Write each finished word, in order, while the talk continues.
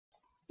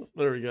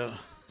There we go.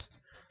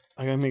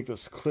 I gotta make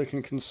this quick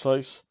and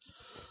concise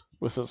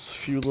with a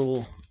few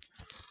little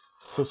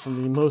sips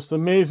from the most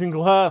amazing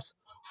glass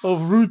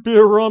of root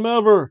beer rum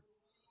ever.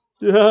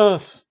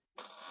 Yes.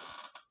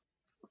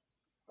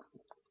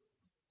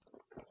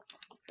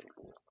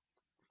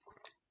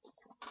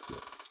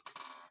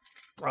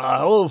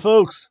 Hello,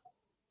 folks.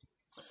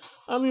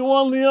 I'm the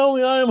one, the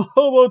only. I am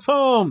Hobo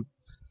Tom.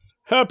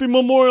 Happy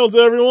Memorial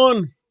Day,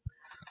 everyone.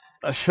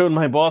 I showed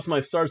my boss my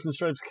Stars and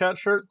Stripes cat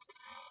shirt.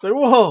 Say,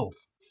 whoa!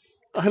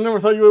 I never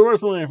thought you would wear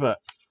something like that.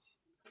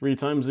 3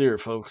 times a year,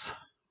 folks.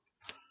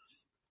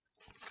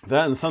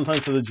 That and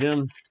sometimes to the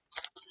gym.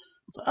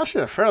 It's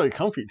actually a fairly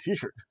comfy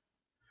t-shirt.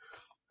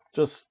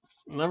 Just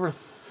never...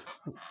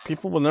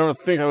 people would never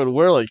think I would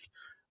wear, like,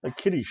 a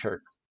kitty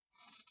shirt.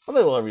 But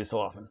they will every so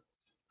often.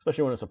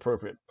 Especially when it's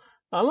appropriate.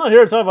 I'm not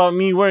here to talk about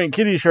me wearing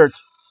kitty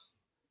shirts.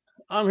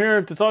 I'm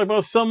here to talk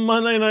about some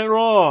Monday Night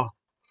Raw.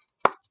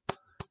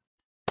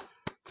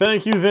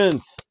 Thank you,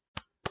 Vince.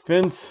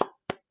 Vince,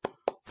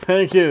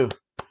 thank you.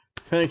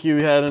 Thank you.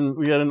 We had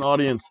an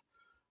audience.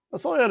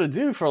 That's all I had to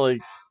do for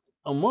like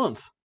a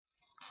month.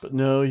 But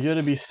no, you got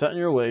to be set in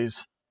your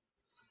ways.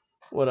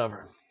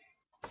 Whatever.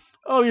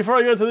 Oh, before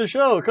I go to the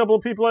show, a couple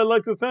of people I'd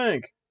like to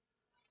thank.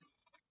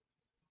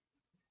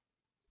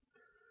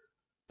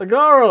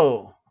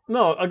 Agaro.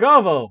 No,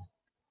 Agavo.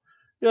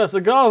 Yes,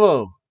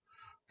 Agavo.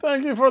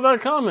 Thank you for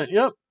that comment.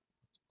 Yep.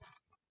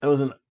 It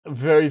was a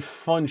very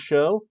fun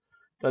show.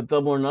 That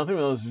Double or Nothing.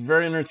 That was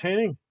very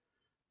entertaining.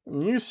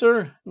 And you,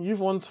 sir, you've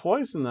won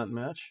twice in that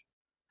match.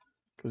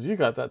 Because you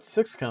got that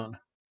 6 count.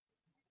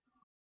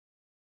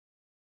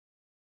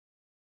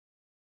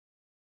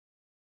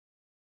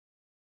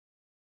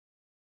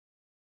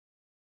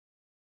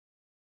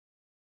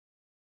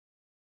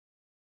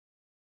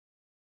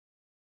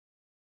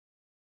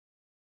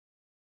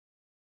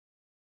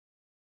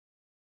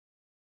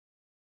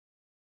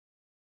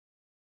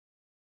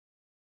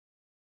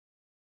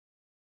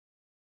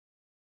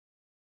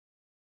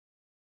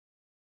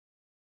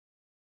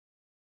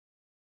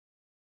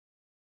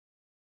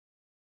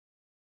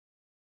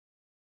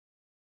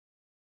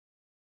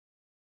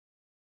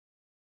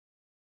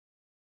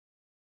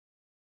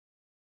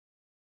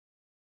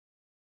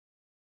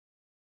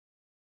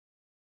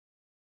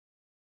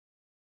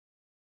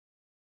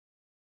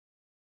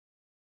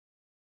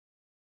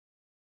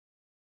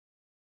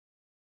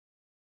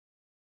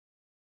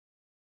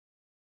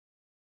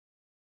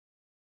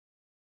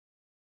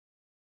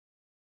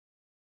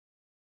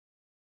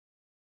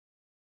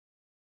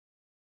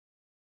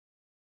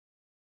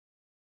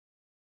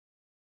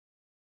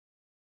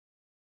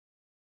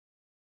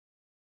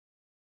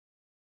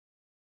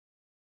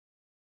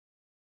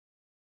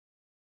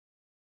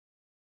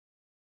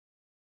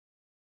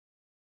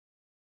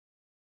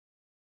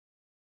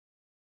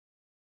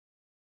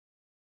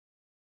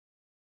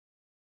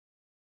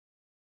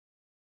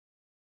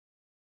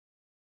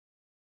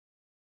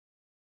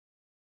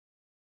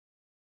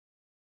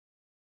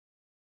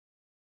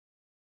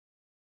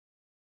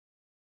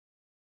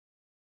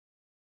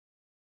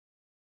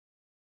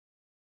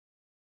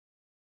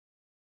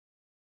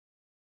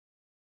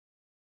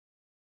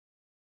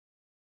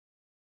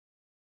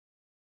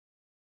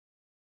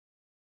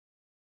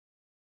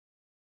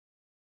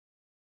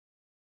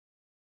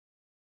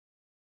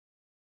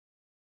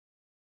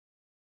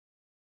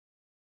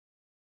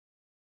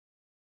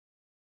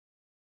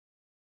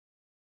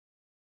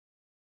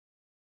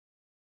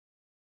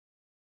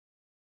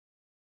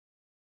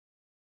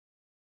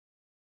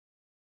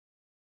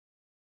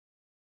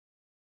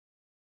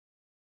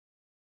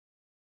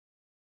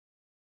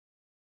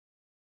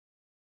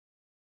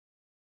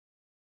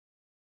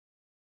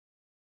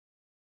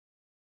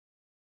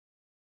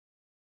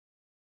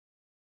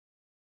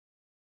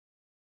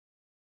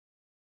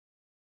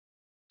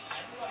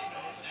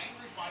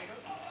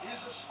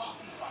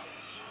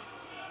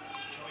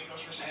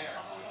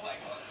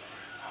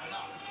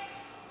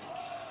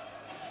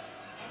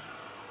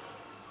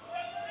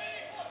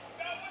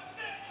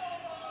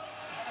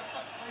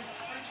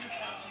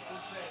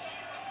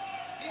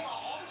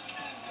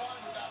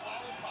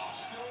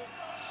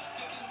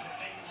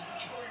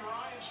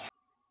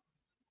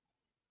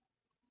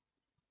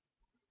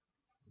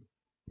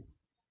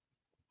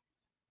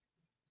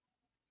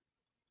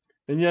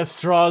 And yes,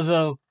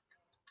 Strazo,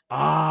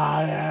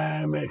 I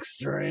am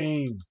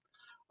extreme.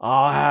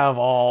 I'll have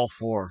all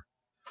 4.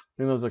 I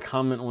think there was a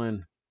comment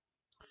when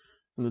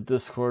in the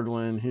Discord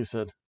when he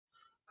said,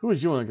 who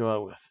would you want to go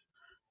out with?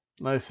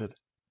 And I said,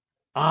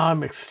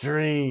 I'm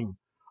extreme.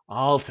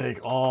 I'll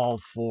take all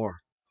 4.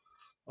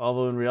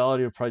 Although in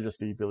reality, it would probably just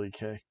be Billy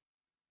Kay.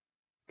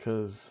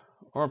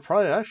 Or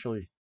probably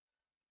actually,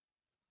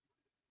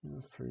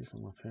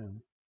 threesome with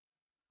him.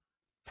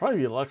 Probably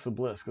be Alexa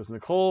Bliss, because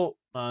Nicole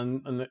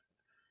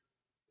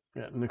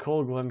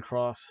Nicole Glenn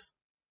Cross.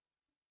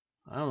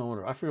 I don't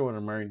know I forget what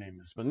her married name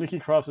is, but Nikki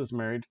Cross is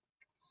married.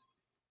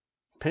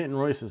 Peyton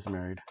Royce is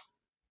married.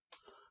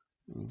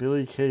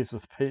 Billy Kay's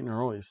with Peyton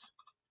Royce.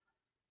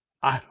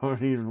 I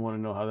don't even want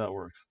to know how that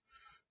works.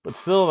 But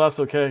still,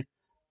 that's okay.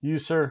 You,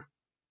 sir,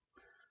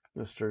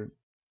 Mr.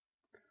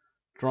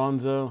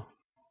 Dronzo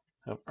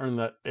have earned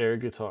that air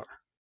guitar.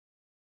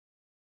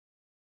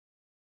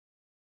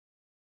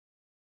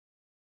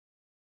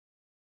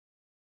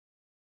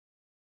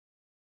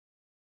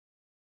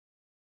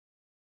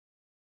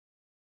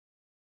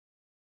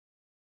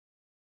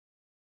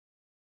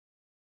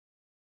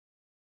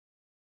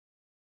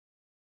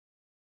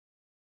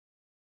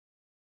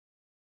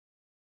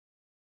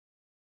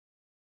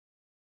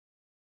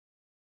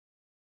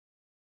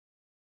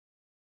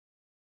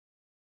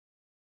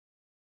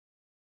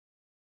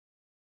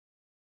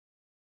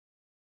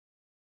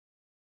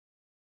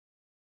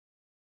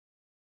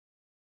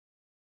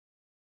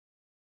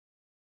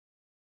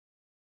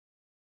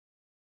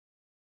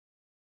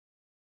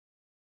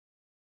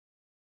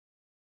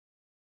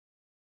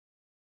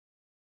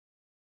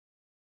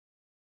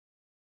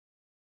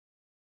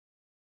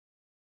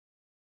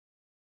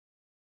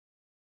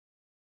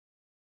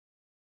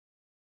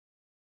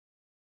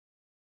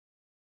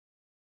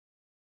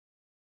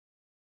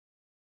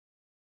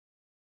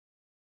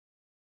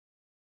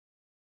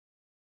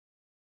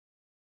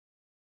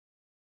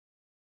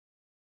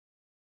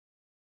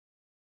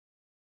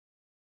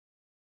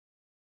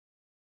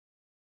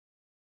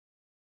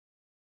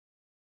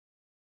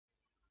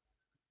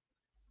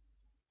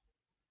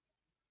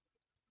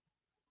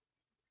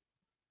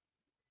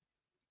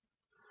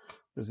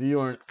 Because you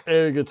are an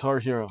air guitar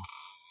hero.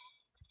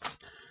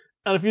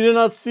 And if you did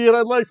not see it,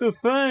 I'd like to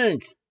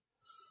thank,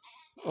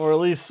 or at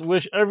least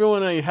wish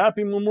everyone a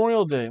happy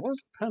Memorial Day. Where's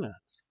the pen at?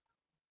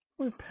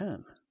 Where's the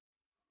pen?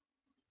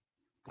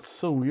 It's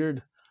so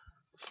weird.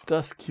 This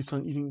desk keeps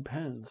on eating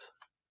pens.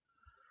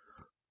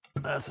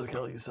 That's okay,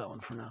 I'll use that one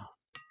for now.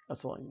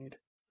 That's all I need.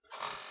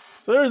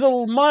 So there's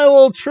my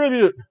little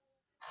tribute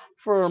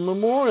for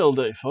Memorial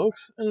Day,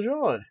 folks.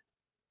 Enjoy.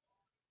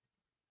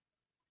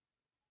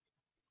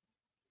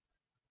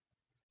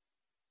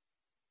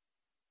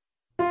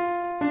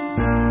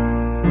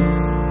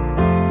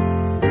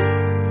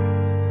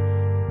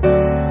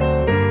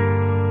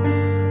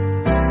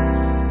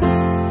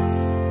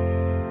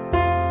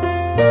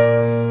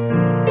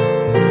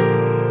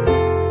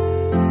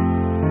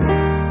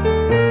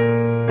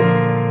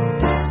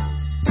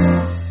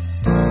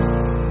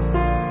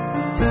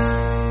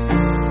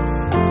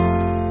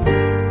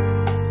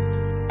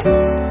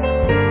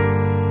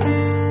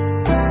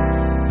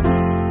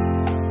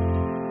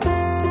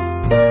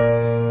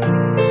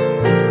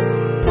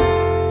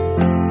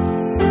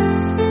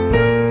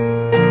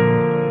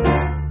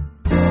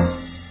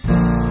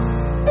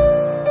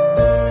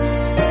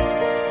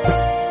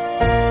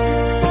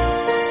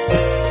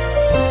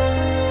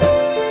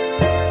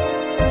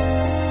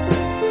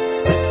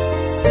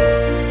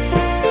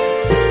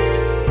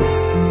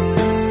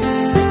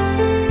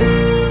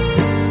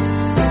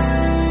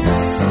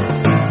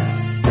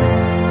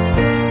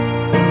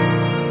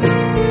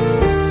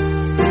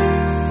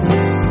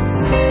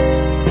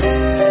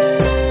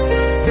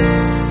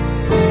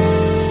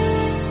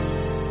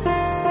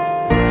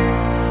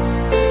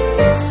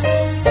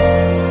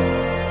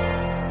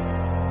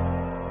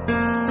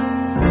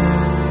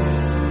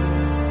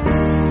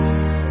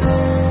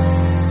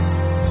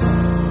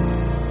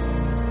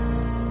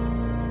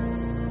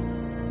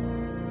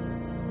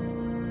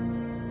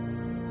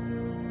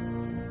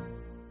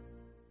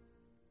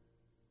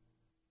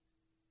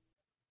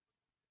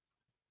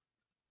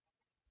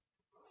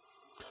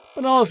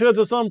 But now let's get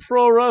to some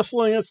pro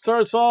wrestling. It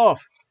starts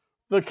off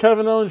the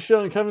Kevin Owens show,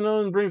 and Kevin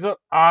Owens brings up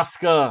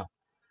Asuka.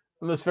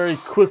 And this very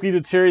quickly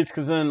deteriorates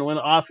because then when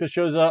Asuka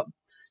shows up,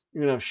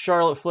 you're going to have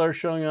Charlotte Flair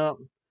showing up.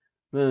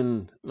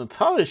 Then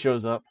Natalya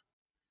shows up.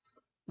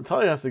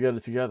 Natalya has to get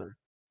it together.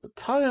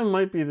 Natalya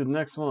might be the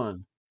next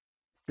one.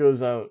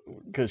 Goes out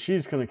because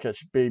she's going to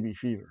catch baby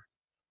fever.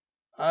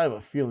 I have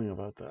a feeling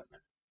about that.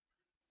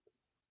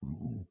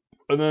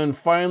 And then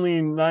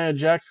finally Nia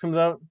Jax comes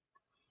out.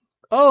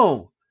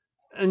 Oh,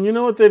 and you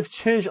know what? They've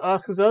changed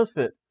Asuka's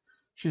outfit.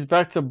 She's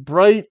back to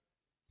bright,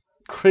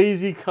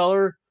 crazy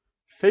color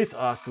face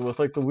Asuka with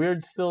like the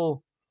weird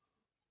still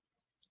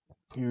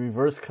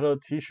reverse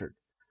cutout t-shirt.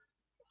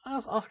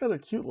 Asuka had a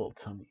cute little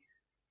tummy.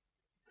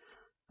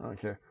 I don't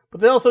care.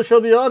 But they also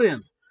show the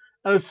audience.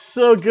 And it's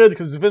so good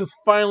because Vince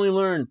finally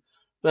learned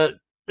that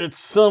it's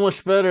so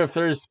much better if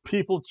there's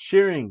people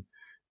cheering.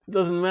 It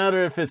doesn't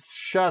matter if it's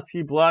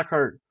Shotzi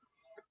Blackheart.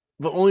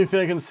 The only thing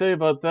I can say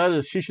about that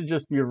is she should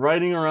just be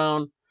riding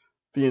around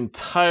the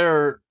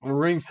entire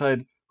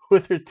ringside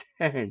with her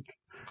tank.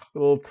 The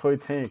little toy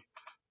tank.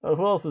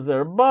 Who else was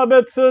there?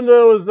 Bobette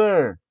Sundo was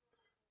there.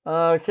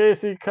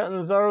 Casey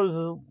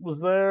Catanzaro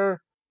was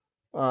there.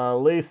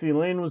 Lacey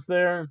Lane was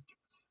there.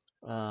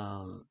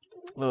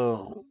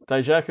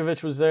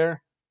 Dijakovic was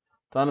there.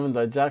 Donovan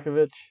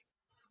Dijakovic.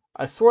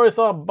 I swear I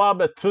saw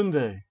Bobette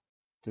Tunde.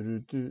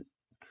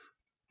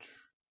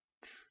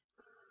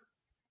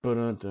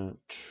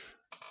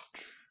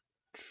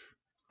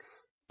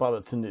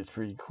 Bobette Tunde is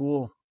pretty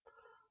cool.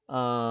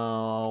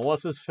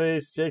 What's his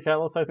face? Jake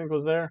Atlas, I think,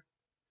 was there.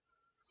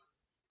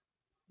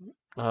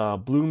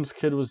 Bloom's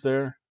kid was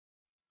there.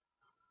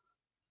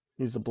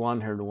 He's the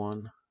blonde-haired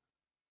one.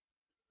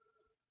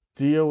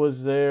 Dia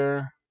was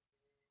there.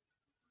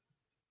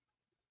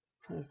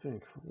 I'm trying to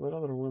think. What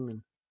other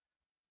women?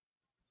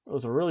 It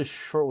was a really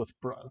short with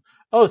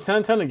oh,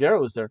 Santana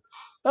Garrett was there.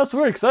 That's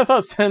weird because I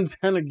thought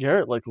Santana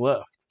Garrett like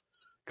left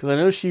because I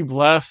know she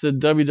blasted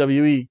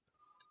WWE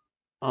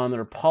on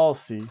their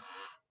policy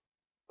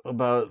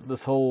about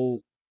this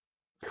whole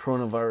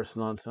coronavirus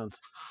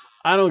nonsense.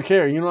 I don't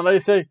care. You know what I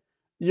say?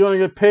 You want to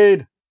get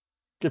paid?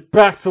 Get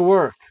back to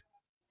work.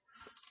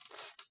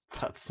 It's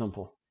that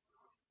simple.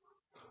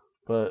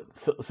 But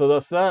so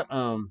that's that.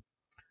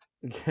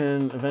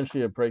 Again,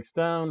 eventually it breaks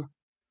down.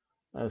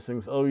 As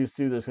things always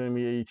do, there's going to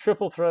be a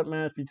triple threat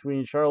match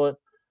between Charlotte,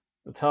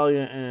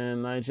 Natalya,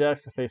 and Nia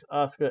Jax to face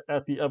Asuka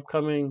at the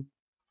upcoming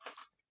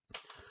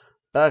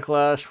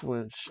Backlash,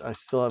 which I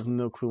still have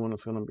no clue when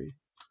it's going to be.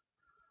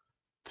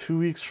 2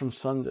 weeks from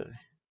Sunday.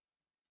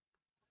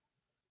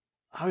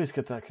 I always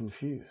get that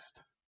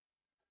confused.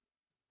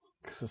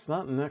 Because it's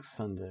not next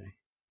Sunday.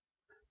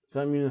 Does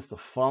that mean it's the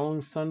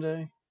following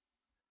Sunday?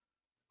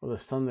 Or the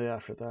Sunday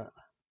after that?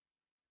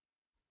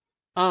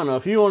 I don't know.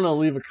 If you want to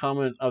leave a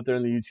comment out there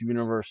in the YouTube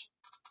universe,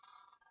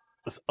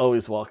 it's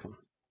always welcome.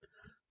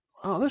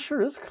 Oh, this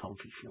shirt is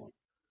comfy feeling.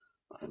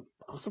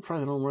 I'm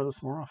surprised I don't wear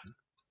this more often.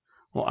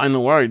 Well, I know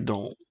why I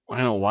don't.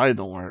 I know why I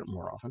don't wear it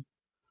more often.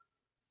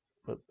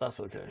 But that's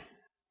okay.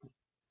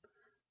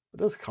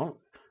 It is comfy.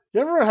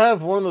 You ever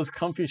have one of those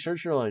comfy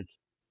shirts you're like,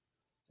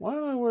 why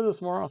don't I wear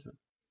this more often?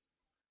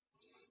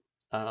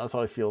 That's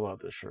how I feel about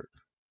this shirt.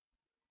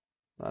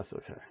 That's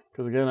okay.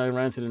 Because again, I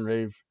ranted and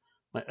raved.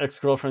 My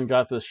ex-girlfriend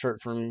got this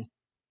shirt for me.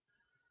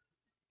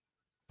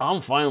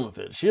 I'm fine with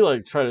it. She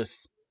like tried to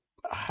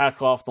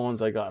hack off the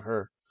ones I got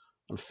her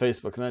on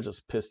Facebook, and that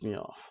just pissed me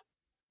off.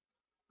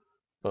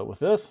 But with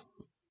this,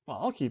 well,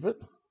 I'll keep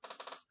it.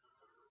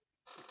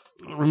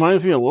 It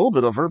reminds me a little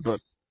bit of her, but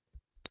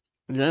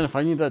again, if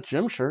I need that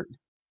gym shirt,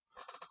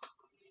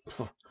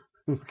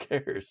 who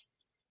cares?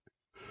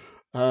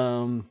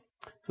 So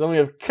then we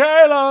have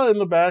Kayla in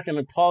the back, and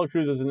Apollo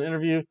Crews is an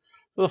interview.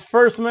 So the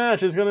first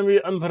match is going to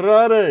be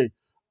Andrade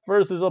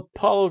versus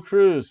Apollo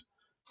Crews.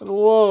 And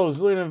whoa,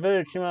 Zelina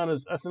Vega came out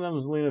as S&M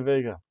Zelina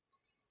Vega.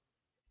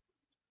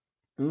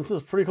 And this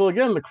is pretty cool.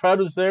 Again, the crowd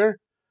was there.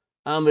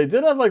 They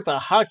did have like the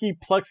hockey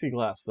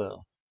plexiglass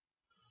though.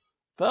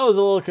 That was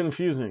a little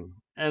confusing.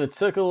 And it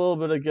took a little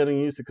bit of getting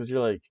used to because you're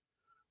like,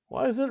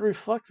 why is it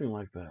reflecting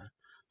like that?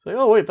 It's like,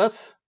 oh wait,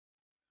 is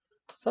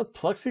that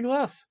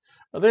plexiglass?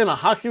 Are they in a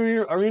hockey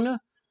arena?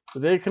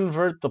 Did they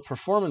convert the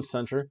performance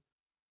center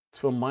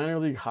to a minor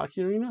league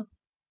hockey arena?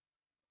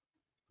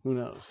 Who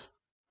knows?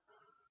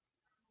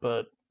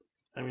 But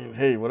I mean,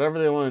 hey, whatever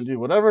they want to do,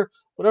 whatever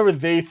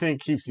they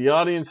think keeps the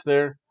audience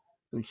there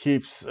and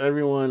keeps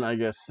everyone, I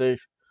guess,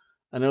 safe.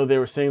 I know they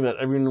were saying that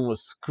everyone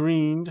was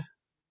screened,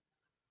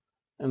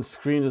 and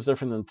screened is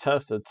different than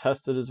tested.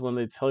 Tested is when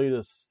they tell you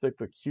to stick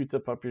the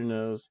Q-tip up your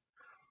nose,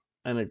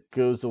 and it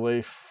goes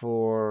away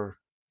for,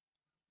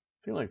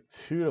 I think, like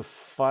 2 to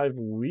 5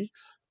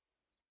 weeks.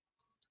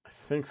 I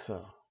think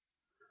so.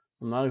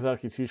 I'm not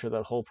exactly too sure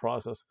that whole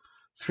process.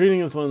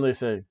 Screening is when they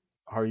say,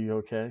 "Are you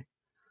okay?"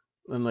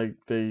 And like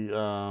they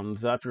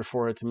zap your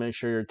forehead to make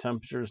sure your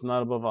temperature is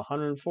not above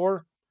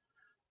 104.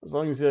 As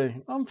long as you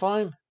say, "I'm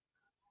fine,"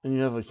 and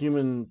you have a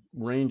human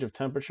range of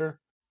temperature,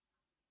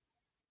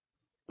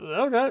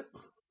 okay.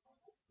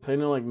 They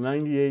know like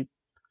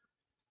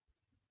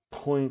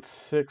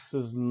 98.6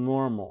 is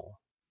normal.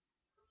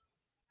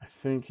 I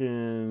think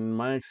in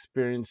my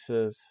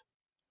experiences,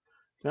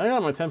 I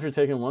got my temperature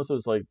taken once. It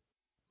was like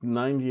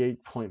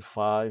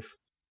 98.5.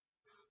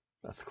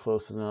 That's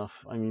close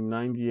enough. I mean,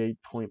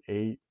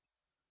 98.8.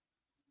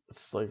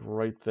 It's like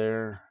right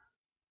there.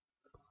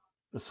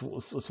 It's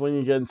when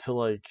you get into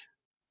like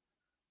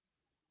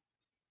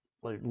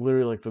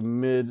literally like the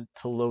mid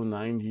to low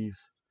 90s.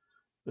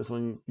 That's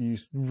when you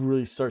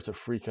really start to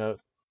freak out.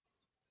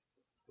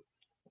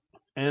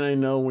 And I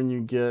know when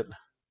you get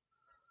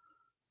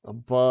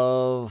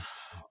above,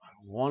 I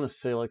want to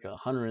say like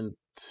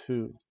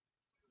 102,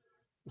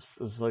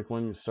 it's like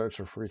when you start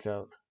to freak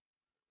out.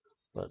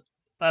 But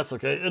that's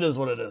okay. It is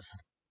what it is.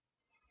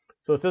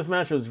 So if this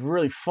match was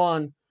really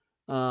fun,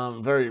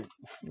 it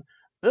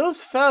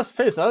was fast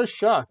paced. I was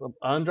shocked.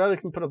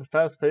 Andrade can put up a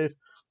fast pace,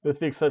 with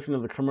the exception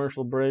of the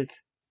commercial break.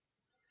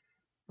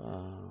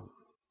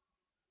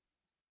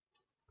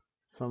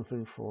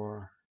 Something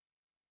for,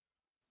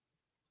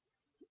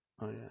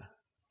 oh yeah.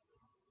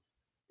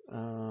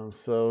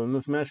 So in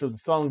this match, it was a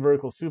solid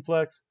vertical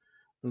suplex.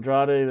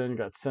 Andrade then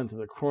got sent to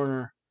the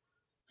corner.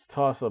 Just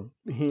toss up.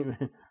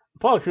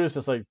 Apollo Crews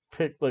just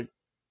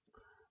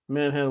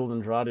manhandled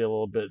Andrade a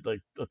little bit,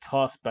 like a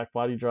toss back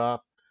body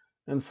drop.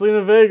 And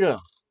Zelina Vega,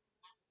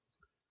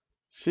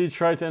 she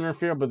tried to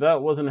interfere, but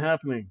that wasn't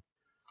happening.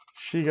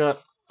 She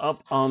got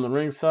up on the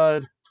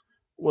ringside.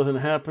 Wasn't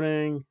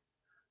happening.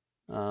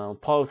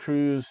 Apollo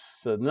Crews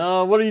said,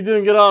 "No, what are you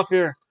doing? Get off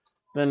here."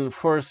 Then, of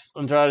course,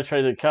 Andrade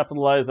tried to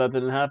capitalize. That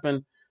didn't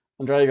happen.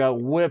 Andrade got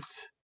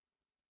whipped.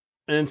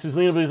 And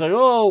Zelina Vega's like,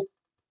 "Oh,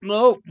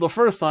 no," the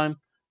first time.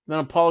 Then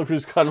Apollo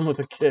Crews caught him with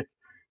a kick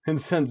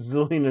and sent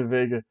Zelina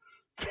Vega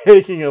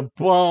taking a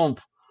bump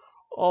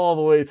all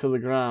the way to the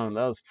ground.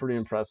 That was pretty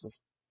impressive.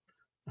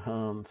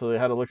 So they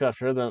had to look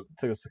after her. Then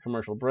took us to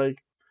commercial break.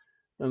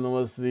 Then there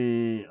was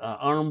the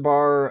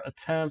armbar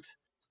attempt.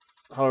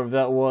 However,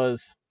 that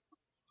was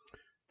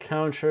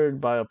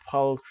countered by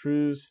Apollo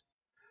Crews.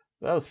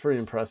 That was pretty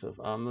impressive.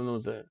 Then there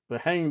was the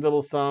hanging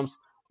double stomps.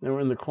 They were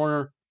in the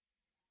corner.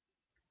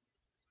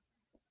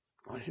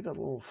 I hate that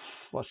little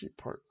fleshy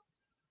part.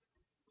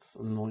 It's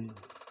annoying.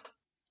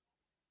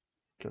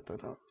 Get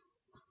that out.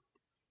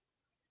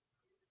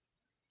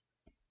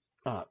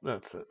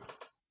 That's it.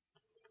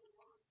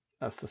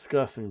 That's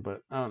disgusting,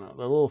 but I don't know.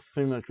 That little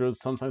thing that grows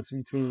sometimes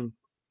between,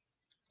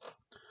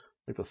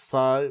 like the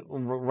side,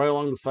 right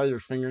along the side of your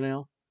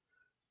fingernail,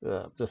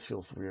 just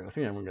feels weird. I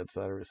think everyone gets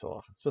that every so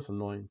often. It's just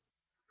annoying.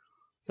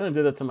 I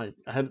did that to my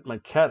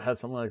cat had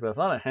something like that. It's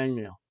not a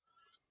hangnail,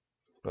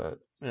 but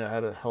yeah, I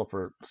had to help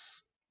her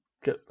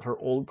get her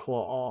old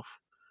claw off,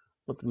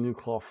 let the new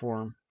claw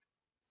form.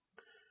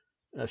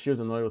 Yeah, she was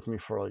annoyed with me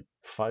for like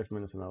 5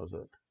 minutes, and that was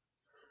it.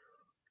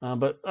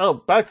 But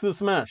back to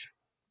this match.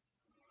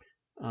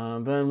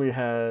 Then we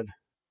had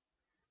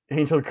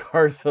Angel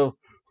Garza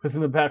was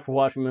in the back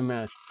watching the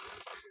match.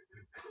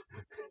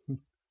 I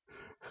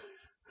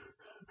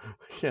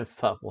can't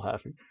stop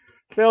laughing.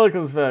 Kayla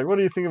comes back. What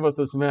do you think about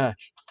this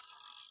match?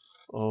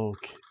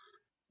 Okay.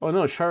 Oh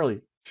no,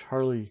 Charlie.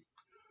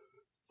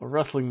 A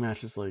wrestling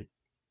match is like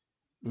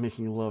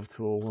making love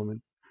to a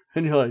woman.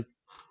 And you're like,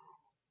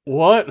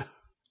 what?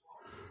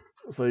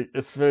 It's like,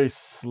 it's very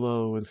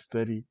slow and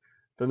steady.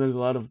 Then there's a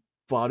lot of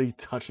body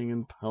touching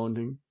and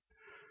pounding.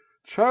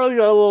 Charlie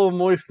got a little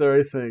moist there,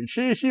 I think.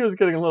 She was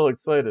getting a little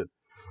excited.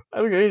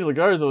 I think Angel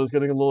Garza was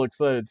getting a little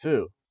excited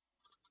too.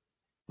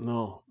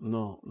 No.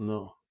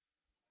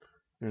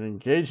 You're an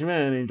engaged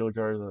man, Angel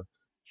Garza.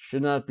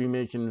 Should not be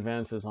making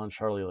advances on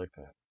Charlie like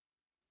that.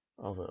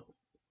 Although,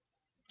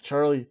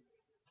 Charlie,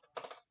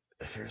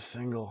 if you're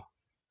single,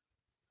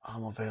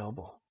 I'm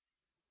available.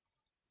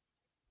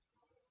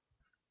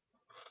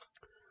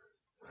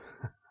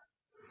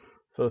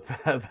 So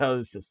that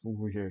was just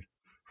weird.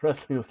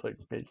 Wrestling was like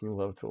making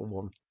love to a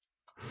woman.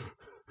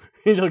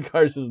 Angel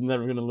Garza's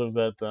never going to live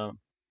that down.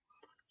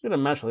 He had a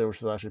match later,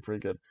 which was actually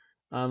pretty good.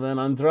 And then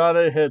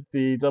Andrade hit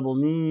the double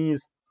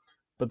knees.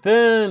 But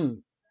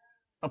then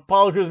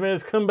Apollo Crews made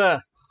his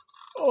comeback.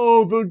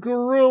 Oh, the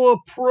Gorilla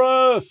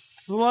Press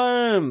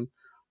Slam!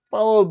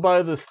 Followed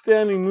by the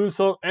standing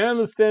moonsault and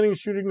the standing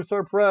shooting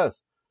star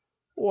press.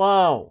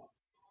 Wow.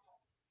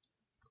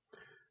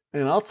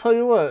 And I'll tell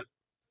you what,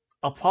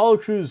 Apollo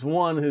Crews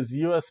won his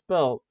U.S.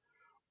 belt,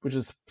 which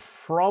is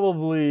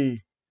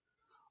probably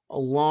a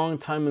long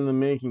time in the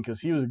making because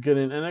he was good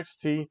in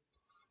NXT,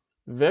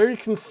 very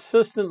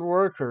consistent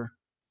worker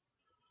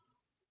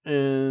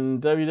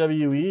in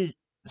WWE.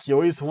 He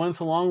always went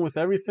along with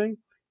everything.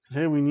 Said,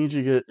 hey, we need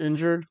you to get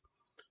injured.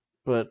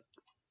 But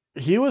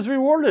he was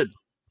rewarded.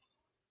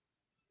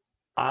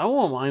 I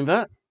won't mind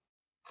that.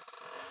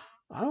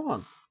 I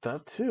want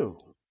that too.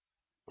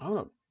 I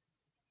want to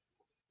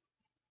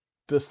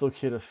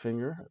dislocate a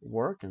finger at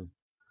work and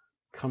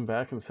come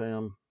back and say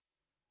I'm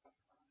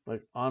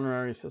like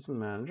honorary assistant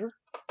manager.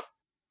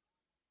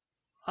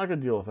 I could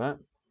deal with that.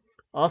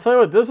 I'll tell you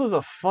what, this was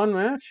a fun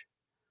match.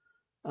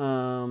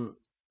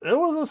 It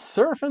was a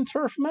surf and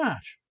turf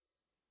match.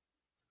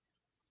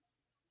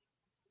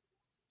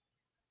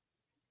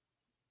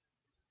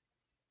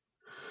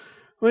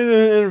 We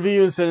did an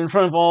interview and said in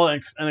front of all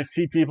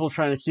NXT people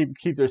trying to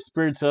keep their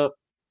spirits up.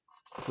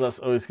 So that's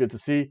always good to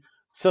see.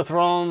 Seth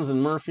Rollins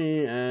and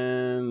Murphy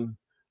and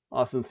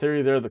Austin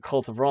Theory, they're the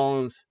cult of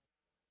Rollins.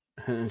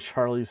 And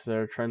Charlie's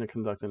there trying to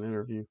conduct an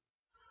interview.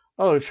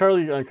 Oh,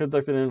 Charlie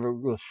conducted an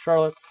interview with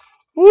Charlotte.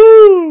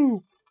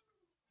 Woo!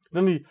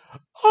 Then the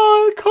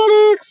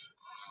Iconics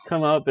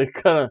come out. They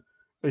cut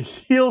a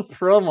heel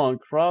promo on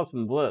Cross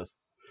and Bliss.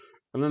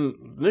 And then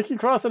Nikki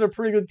Cross had a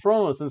pretty good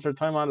promo since her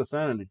time out of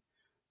Sanity.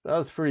 That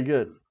was pretty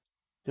good.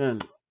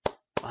 Again,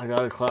 I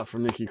got a clap for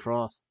Nikki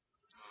Cross.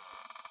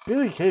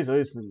 Billie Kay's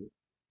always been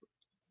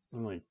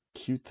like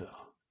cute though.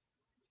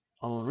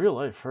 In real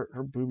life,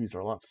 her boobies are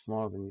a lot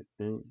smaller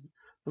than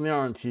they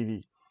are on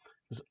TV.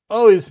 There's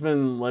always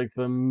been like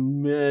the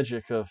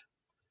magic of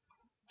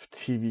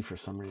TV for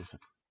some reason.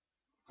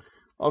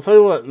 I'll tell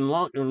you what,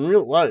 in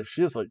real life,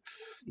 she has like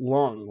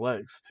long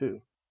legs too.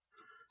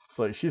 It's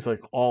like she's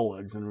like all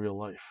legs in real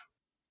life.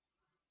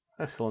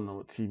 I still don't know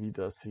what TV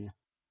does to you.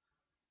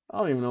 I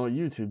don't even know what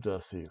YouTube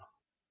does to you.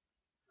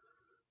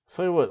 I'll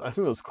tell you what, I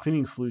think those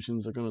cleaning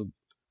solutions are gonna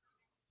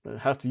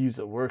have to use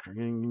at work are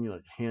gonna give me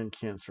like hand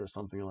cancer or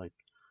something in like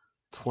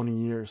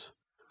 20 years.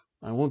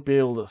 I won't be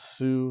able to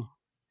sue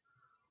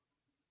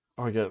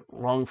or get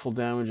wrongful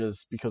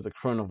damages because of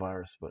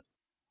coronavirus, but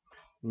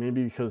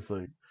maybe because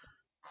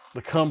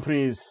the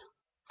company's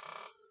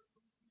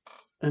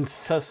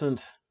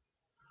incessant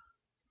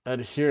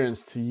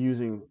adherence to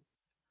using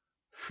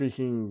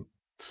freaking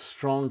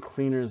strong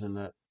cleaners and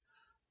that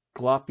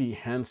gloppy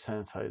hand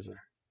sanitizer.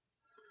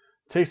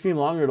 It takes me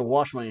longer to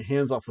wash my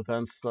hands off with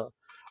that stuff.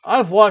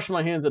 I've washed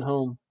my hands at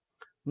home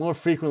more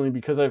frequently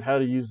because I've had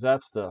to use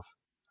that stuff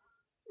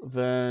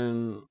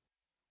than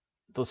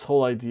this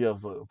whole idea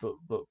of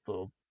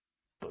the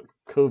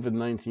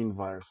COVID-19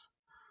 virus.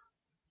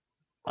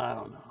 I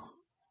don't know.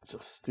 It's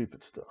just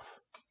stupid stuff.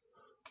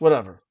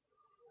 Whatever.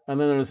 And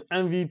then there's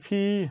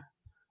MVP.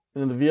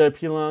 And in the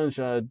VIP lounge,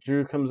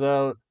 Drew comes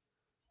out.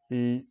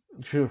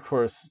 Drew, of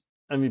course,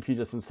 MVP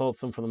just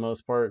insults him for the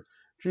most part.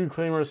 Drew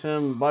claimers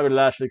him. Bobby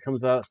Lashley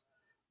comes out.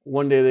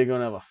 One day they're going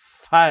to have a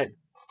fight.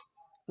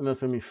 And that's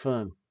going to be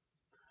fun.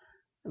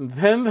 And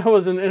then there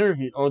was an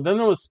interview. Or then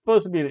there was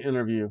supposed to be an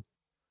interview.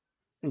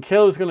 And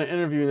Kayla was going to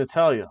interview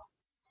Natalya.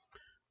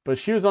 But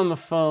she was on the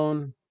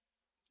phone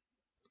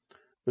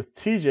with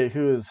TJ,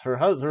 who is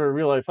her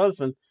real-life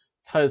husband,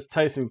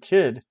 Tyson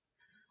Kidd.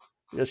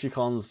 I guess she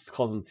calls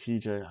him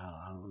TJ.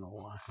 I don't know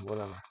why.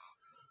 Whatever.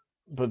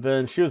 But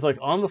then she was like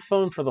on the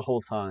phone for the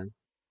whole time.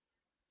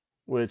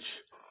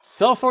 Which,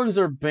 cell phones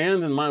are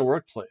banned in my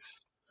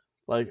workplace.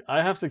 Like,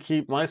 I have to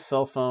keep my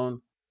cell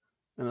phone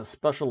in a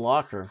special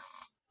locker.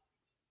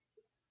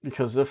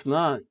 Because if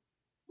not,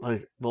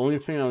 like, the only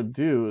thing I would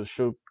do is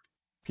show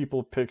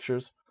people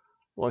pictures.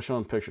 Well, I show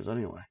them pictures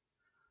anyway.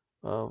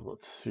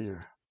 Let's see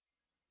here.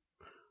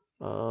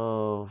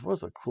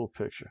 What's a cool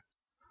picture?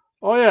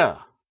 Oh, yeah.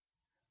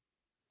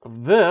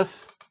 Of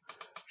this,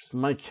 which is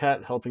my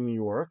cat helping me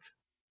work.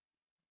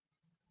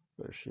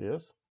 There she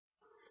is.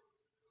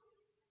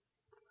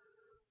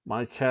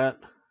 My cat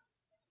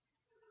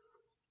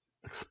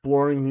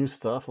exploring new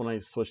stuff when I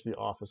switch the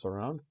office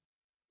around.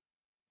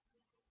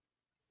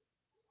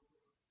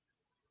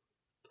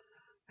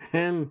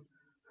 And,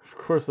 of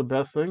course, the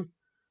best thing,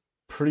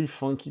 pretty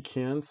funky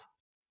cans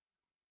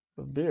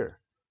of beer.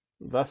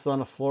 That's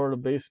not a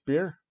Florida-based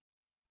beer.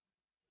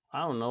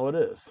 I don't know what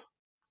is.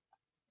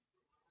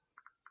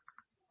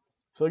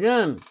 So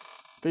again,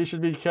 they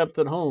should be kept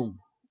at home,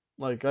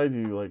 like I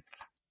do. Like,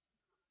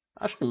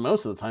 actually,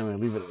 most of the time I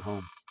leave it at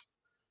home.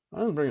 I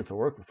don't bring it to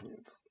work with me.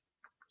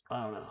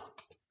 I don't know.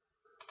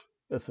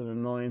 It's an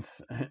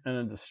annoyance and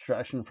a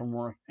distraction from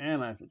work,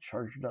 and I have to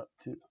charge it up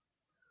too.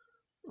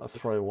 That's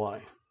probably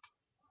why.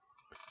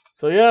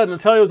 So yeah,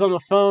 Natalya was on the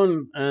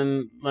phone,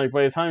 and like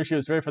by the time she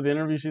was ready for the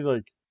interview, she's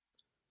like,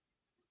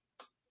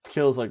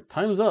 Kayla's like,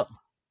 time's up.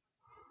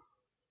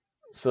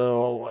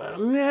 So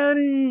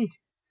Natty,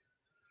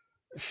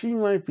 she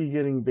might be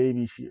getting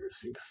baby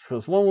fears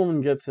because one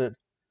woman gets it,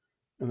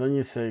 and then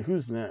you say,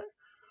 "Who's next?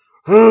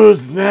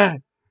 Who's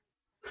next?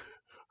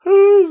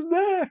 Who's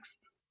next?"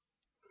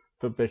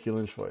 The Becky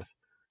Lynch voice.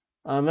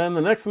 And then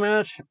the next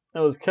match, it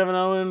was Kevin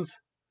Owens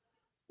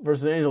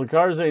versus Angel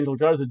Garza. Angel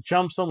Garza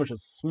jumps him, which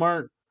is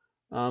smart.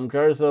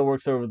 Garza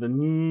works over the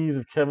knees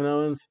of Kevin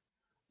Owens.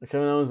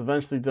 Kevin Owens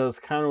eventually does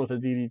counter with a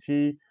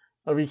DDT.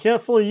 However, he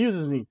can't fully use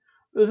his knee.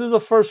 This is the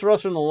first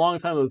wrestler in a long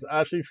time that was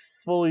actually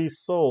fully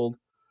sold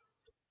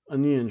a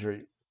knee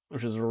injury,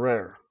 which is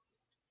rare.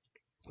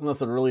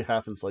 Unless it really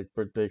happens like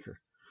Britt Baker.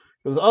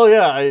 Because, oh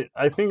yeah,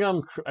 I think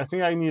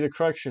I need a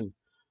correction.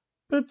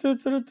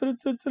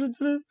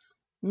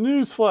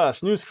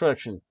 Newsflash, news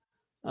correction.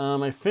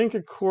 I think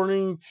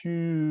according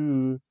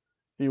to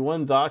the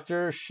one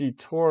doctor, she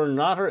tore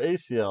not her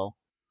ACL,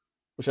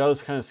 which I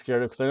was kind of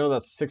scared of because I know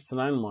that's 6 to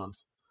 9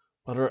 months,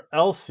 but her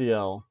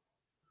LCL,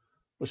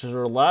 which is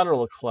her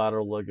lateral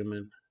collateral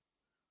ligament.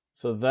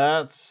 So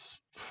that's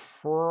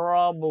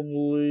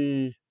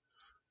probably,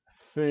 I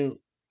think,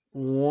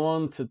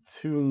 1 to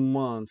 2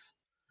 months.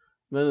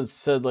 Then it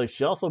said like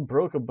she also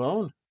broke a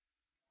bone.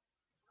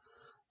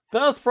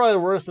 That's probably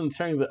worse than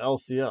tearing the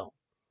LCL.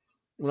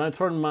 When I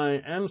tore my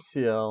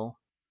MCL,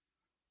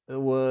 it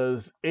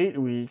was 8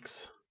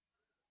 weeks,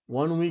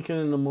 1 week in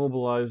an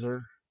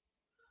immobilizer,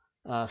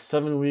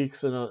 7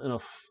 weeks in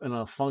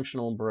a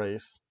functional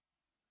brace.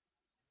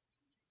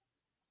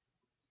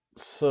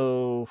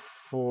 So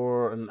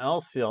for an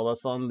LCL,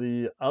 that's on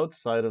the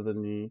outside of the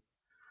knee.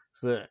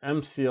 So the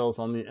MCL is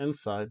on the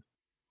inside.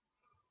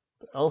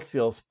 The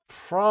LCL is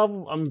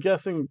I'm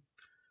guessing,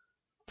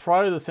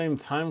 probably the same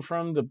time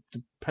frame,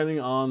 depending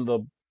on the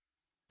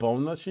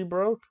bone that she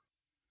broke.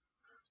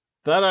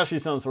 That actually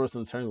sounds worse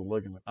than tearing the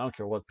ligament. I don't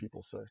care what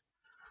people say.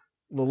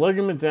 The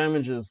ligament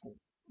damage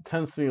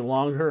tends to be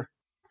longer.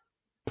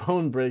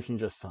 Bone breaking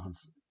just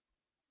sounds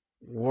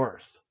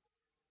worse.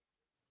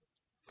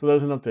 So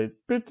there's an update.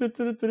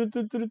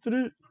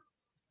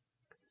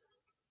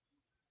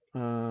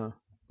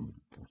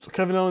 So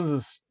Kevin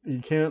Owens he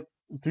can't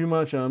do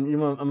much.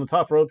 Even on the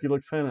top rope, he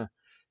looks kind of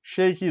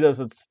shaky. Does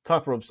its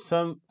top rope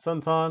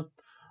senton.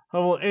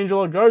 However,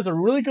 Angel Garza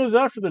really goes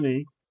after the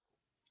knee,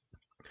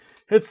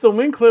 hits the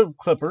wing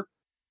clipper,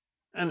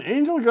 and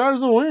Angel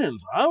Garza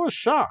wins. I was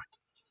shocked.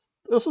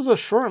 This was a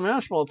short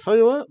match, but I'll tell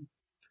you what,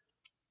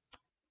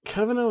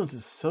 Kevin Owens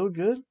is so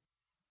good.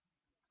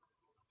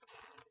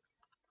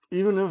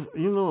 Even though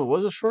it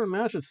was a short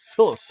match, it's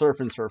still a surf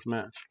and turf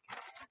match.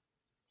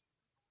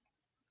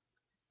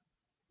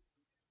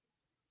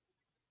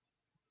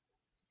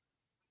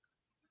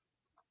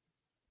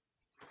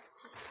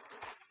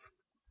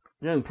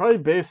 Again, probably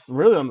based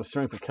really on the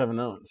strength of Kevin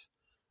Owens.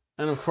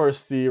 And of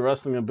course, the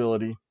wrestling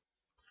ability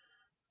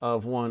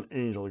of one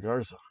Angel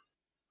Garza.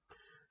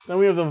 Then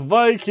we have the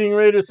Viking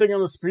Raiders taking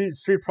on the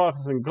Street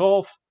Profits in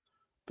golf.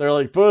 They're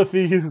like, both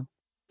of you,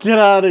 get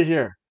out of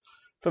here.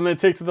 Then they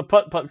take to the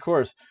putt-putt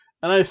course.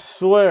 And I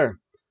swear,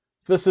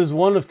 this is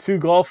one of two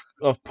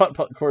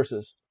putt-putt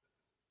courses.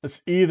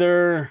 It's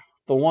either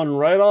the one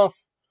right off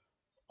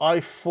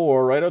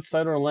I-4, right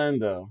outside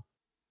Orlando.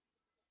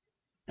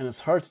 And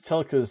it's hard to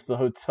tell because the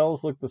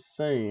hotels look the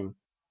same.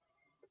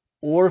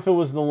 Or if it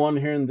was the one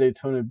here in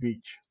Daytona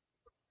Beach.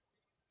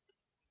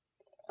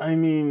 I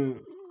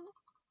mean,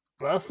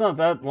 that's not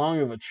that long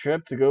of a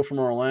trip to go from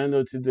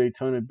Orlando to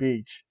Daytona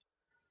Beach.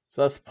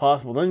 So that's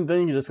possible. Then you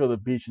can just go to the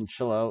beach and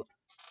chill out.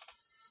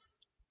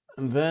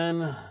 And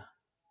then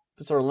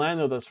it's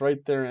Orlando that's right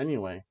there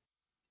anyway.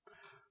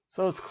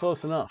 So it's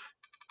close enough.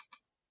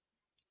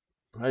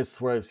 I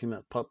swear I've seen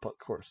that putt-putt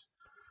course.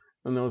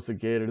 And there was the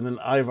Gator. And then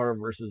Ivar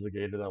versus the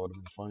Gator. That would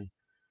have been funny.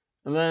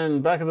 And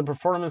then back at the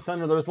Performance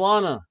Center, there's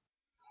Lana.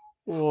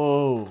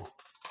 Whoa.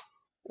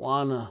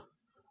 Lana.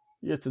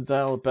 You have to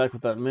dial it back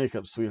with that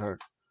makeup,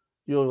 sweetheart.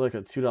 You look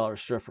like a $2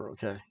 stripper,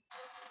 okay?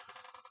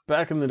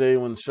 Back in the day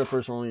when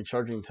strippers were only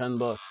charging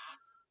 $10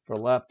 for a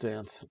lap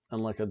dance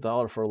and like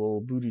 $1 for a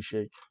little booty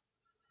shake.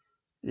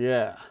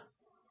 Yeah.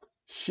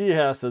 She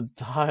has to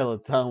dial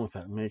it down with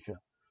that makeup.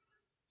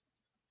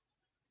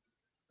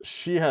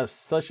 She has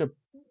such a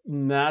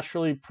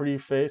naturally pretty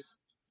face.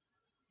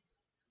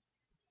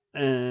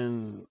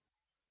 And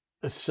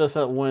it's just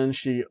that when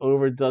she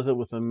overdoes it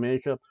with the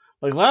makeup.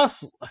 Like I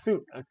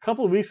think a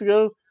couple of weeks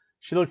ago,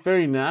 she looked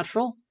very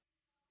natural.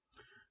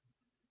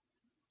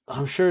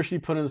 I'm sure she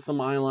put in some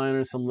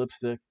eyeliner, some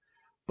lipstick,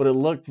 but it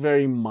looked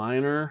very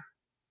minor.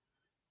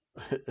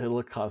 It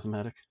looked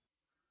cosmetic.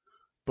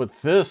 But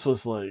this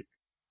was like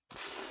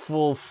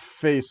full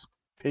face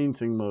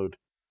painting mode.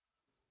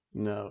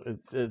 No,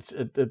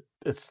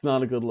 it's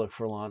not a good look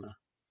for Lana.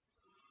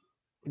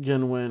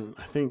 Again, when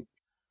I think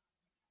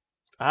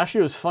actually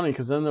it was funny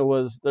because then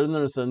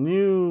there's a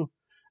new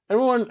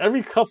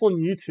every couple in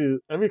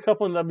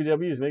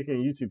WWE is making a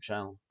YouTube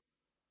channel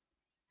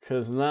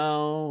because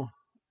now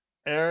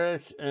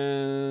Eric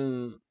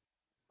and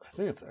I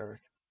think it's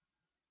Eric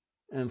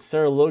and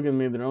Sarah Logan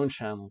made their own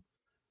channel.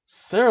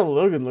 Sarah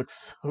Logan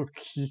looks so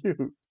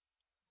cute.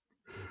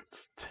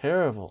 It's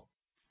terrible.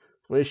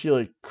 The way she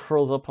like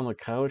curls up on the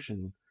couch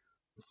and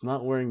is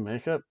not wearing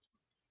makeup.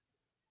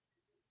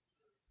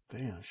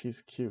 Damn,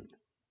 she's cute.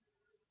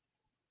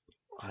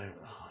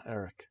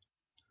 Eric.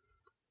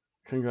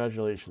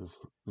 Congratulations,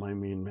 my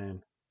mean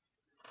man.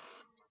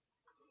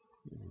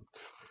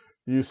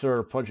 You, sir,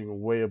 are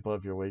punching way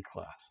above your weight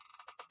class.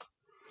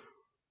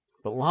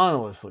 But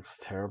Lana looks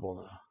terrible,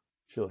 though.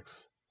 She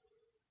looks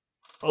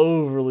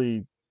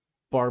overly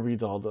Barbie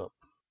dolled up.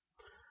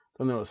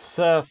 Then there was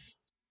Seth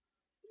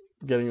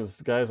getting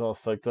his guys all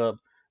psyched up.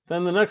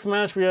 Then the next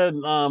match we had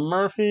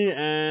Murphy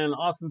and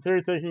Austin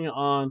Theory taking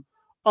on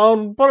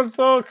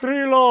Alberto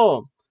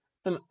Carrillo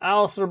and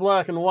Aleister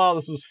Black. And wow,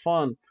 this was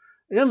fun.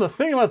 Again, the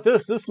thing about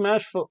this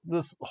match,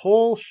 this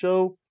whole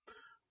show,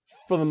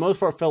 for the most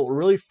part, felt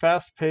really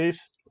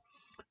fast-paced.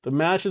 The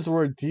matches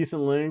were a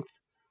decent length.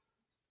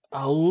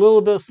 A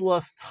little bit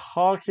less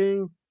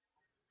talking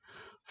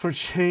for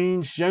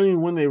change, generally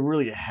when they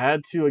really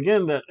had to.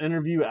 Again, that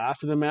interview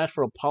after the match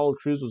for Apollo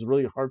Crews was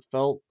really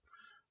heartfelt.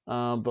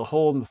 The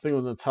whole thing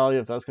with Natalya,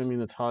 if that's going to be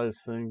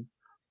Natalia's thing,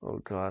 oh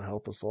God,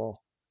 help us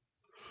all.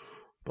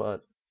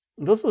 But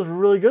this was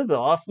really good,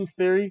 though. Austin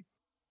Theory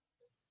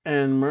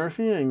and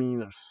Murphy, I mean,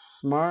 they're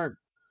smart.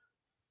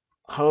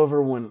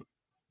 However, when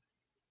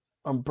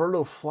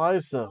Umberto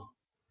flies, though,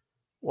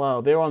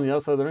 wow, they were on the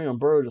outside of the ring.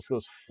 Umberto just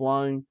goes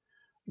flying.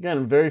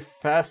 Again, very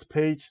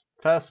fast-paced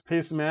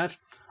match.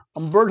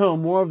 Umberto,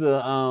 more of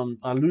the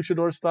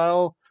luchador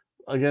style.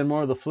 Again,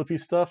 more of the flippy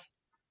stuff.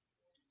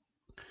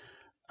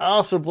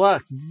 Aleister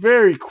Black,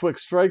 very quick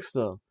strikes,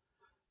 though.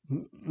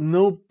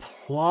 No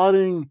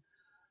plotting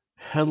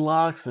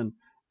headlocks and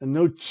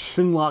no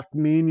chinlock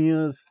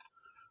manias.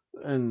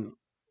 And,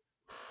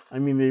 I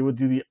mean, they would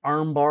do the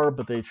armbar,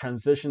 but they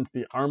transitioned to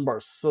the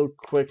armbar so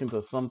quick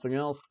into something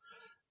else.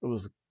 It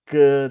was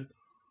good.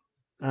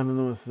 And then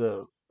there was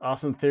the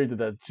Austin Theory did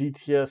that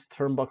GTS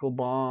turnbuckle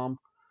bomb.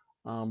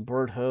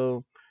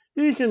 Berto,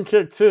 he can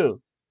kick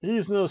too.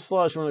 He's no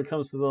slouch when it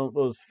comes to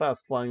those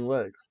fast flying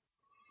legs.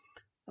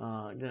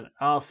 Again,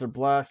 Aleister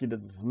Black, he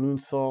did this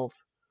moonsault.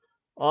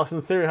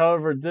 Austin Theory,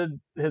 however, did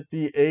hit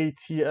the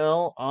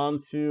ATL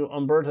onto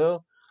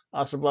Umberto.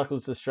 Aleister Black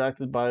was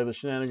distracted by the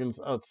shenanigans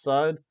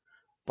outside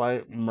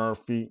by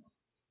Murphy.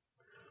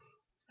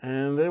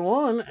 And they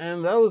won,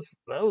 and it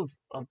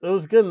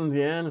was good in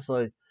the end. It's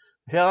like,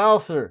 hey,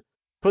 Aleister,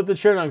 put the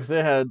chair down, because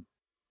they had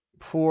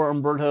poor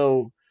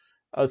Umberto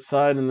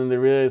outside, and then they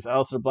realized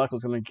Aleister Black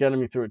was going to get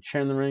him. He threw a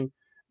chair in the ring,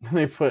 and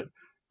they put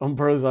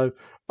Umberto's eye.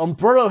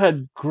 Umberto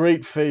had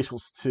great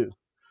facials too.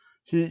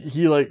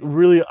 He like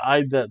really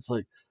eyed that. It's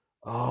like,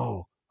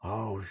 oh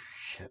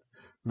shit,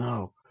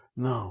 no.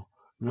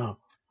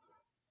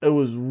 It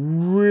was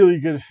really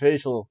good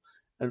facial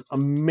and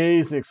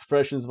amazing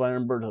expressions by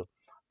Umberto.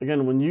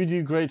 Again, when you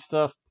do great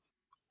stuff,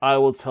 I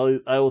will say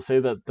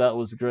that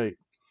was great.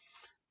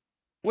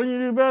 when you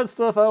do bad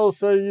stuff, I will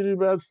say you do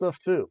bad stuff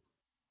too.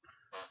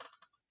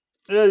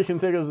 Yeah, you can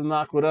take it as a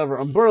knock, whatever.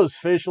 Umberto's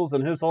facials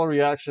and his whole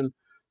reaction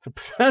to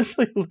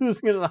potentially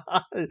losing an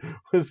eye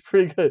was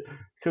pretty good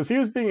because he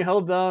was being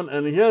held down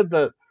and he had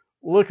that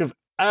look of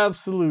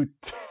absolute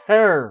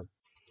terror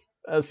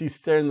as he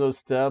stared in those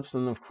steps.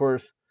 And of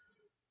course,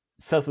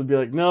 Seth would be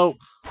like, "No,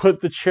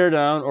 put the chair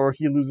down, or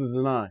he loses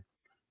an eye."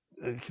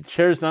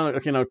 Chair's down. Like,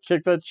 okay, now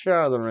kick that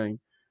chair out of the ring.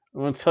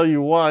 I'm gonna tell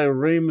you why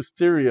Rey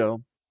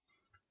Mysterio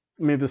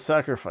made the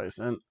sacrifice,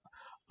 and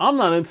I'm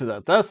not into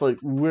that. That's like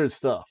weird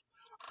stuff.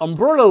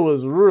 Umberto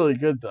was really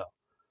good though.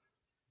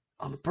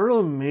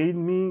 Umberto made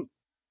me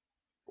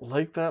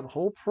like that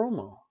whole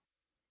promo.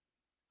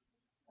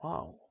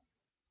 Wow.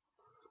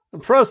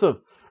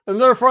 Impressive.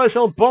 And therefore I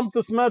shall bump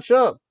this match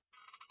up.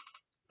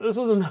 This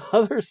was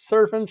another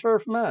surf and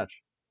turf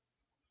match.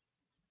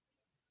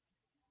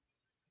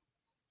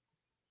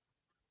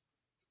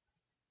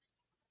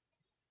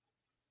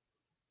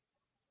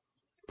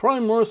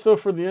 Probably more so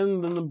for the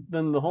end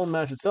than the whole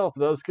match itself,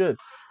 but that was good.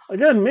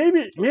 Again,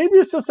 maybe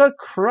it's just that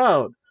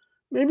crowd.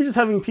 Maybe just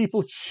having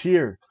people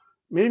cheer.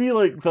 Maybe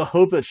like the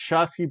hope that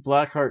Shotzi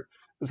Blackheart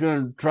is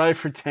going to drive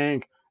her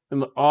tank in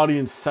the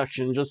audience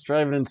section, just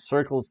driving in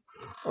circles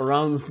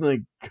around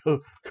like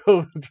go.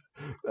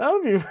 That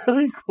would be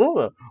really cool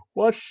though.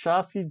 Watch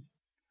Shotzi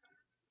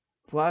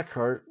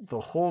Blackheart the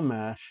whole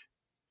match.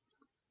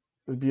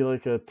 It would be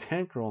like a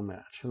tank roll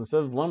match because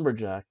instead of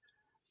lumberjack,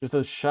 just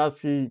as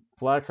Shotzi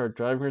Blackheart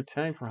driving her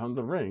tank around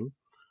the ring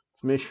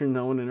to make sure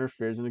no one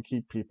interferes and to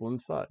keep people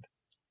inside.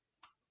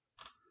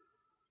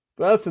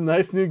 That's a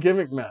nice new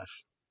gimmick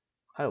match.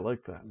 I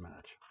like that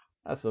match.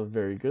 That's a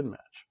very good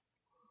match.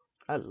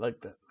 I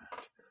like that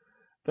match.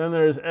 Then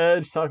there's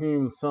Edge talking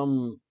in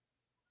some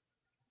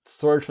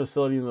storage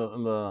facility in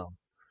the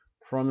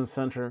Performance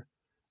Center.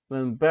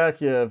 Then back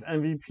you have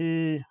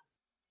MVP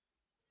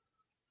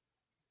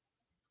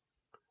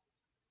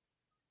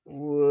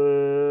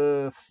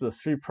with the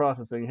Street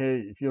Profits saying, "Hey,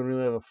 if you don't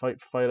really have a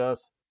fight, fight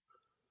us."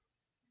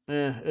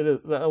 It is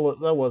that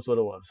was what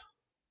it was.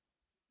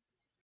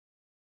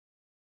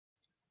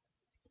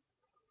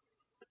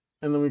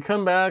 And then we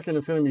come back, and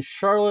it's going to be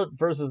Charlotte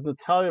versus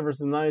Natalya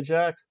versus Nia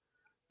Jax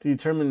to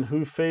determine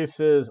who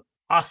faces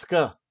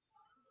Asuka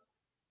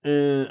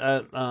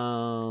at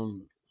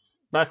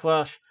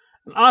Backlash.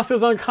 And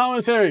Asuka's on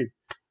commentary.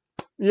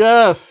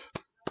 Yes,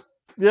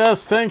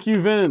 thank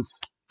you,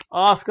 Vince.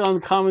 Asuka on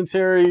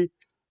commentary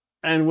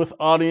and with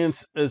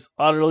audience is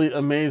utterly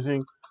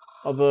amazing.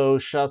 Although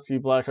Shotzi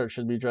Blackheart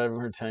should be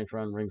driving her tank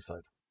around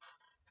ringside.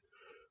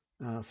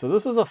 So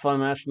this was a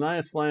fun match.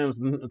 Nia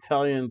slams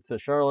Natalya into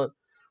Charlotte.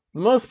 For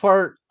the most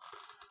part,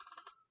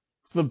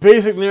 the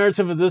basic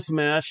narrative of this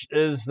match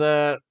is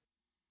that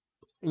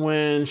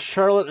when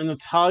Charlotte and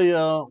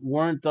Natalya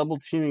weren't double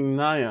teaming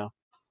Nia,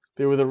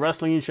 they were either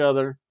wrestling each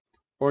other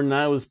or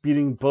Nia was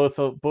beating both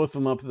of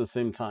them up at the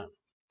same time.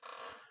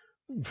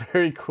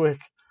 Very quick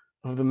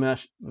of the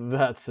match.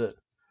 That's it.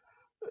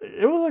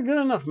 It was a good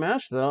enough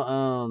match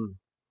though.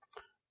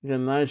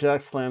 Again, Nia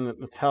Jax slammed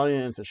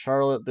Natalya into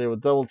Charlotte. They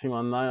would double team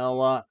on Nia a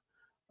lot.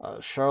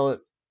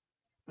 Charlotte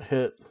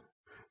hit.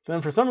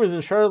 Then for some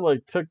reason,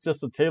 Charlotte took just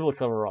the table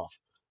cover off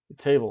the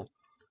table.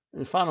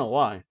 We found out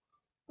why.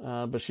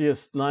 But she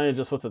has Nia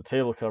just with the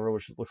table cover,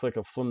 which looks like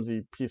a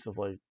flimsy piece of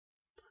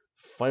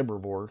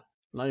fiberboard,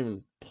 not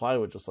even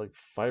plywood, just like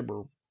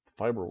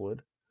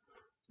fiberwood.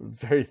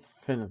 Very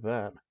thin at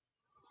that.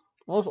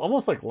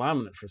 Almost like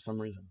laminate for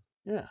some reason.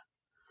 Yeah,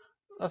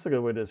 that's a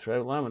good way to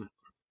describe it, laminate.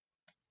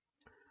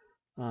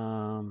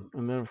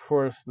 And then of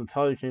course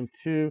Natalya came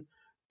too.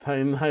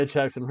 Nia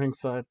Jax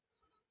ringside.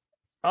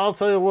 I'll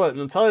tell you what,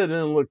 Natalya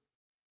didn't look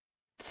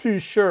too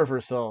sure of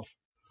herself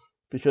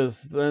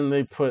because then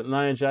they put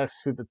Nia Jax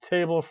through the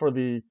table for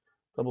the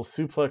double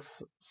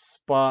suplex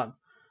spot.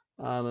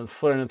 Then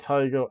Flair and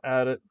Natalya go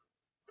at it.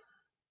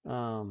 They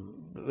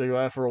go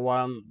at it for a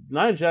while.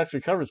 Nia Jax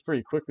recovers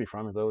pretty quickly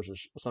from it though,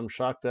 which I'm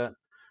shocked at.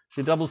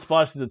 She double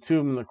splashes the two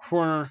of them in the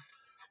corner.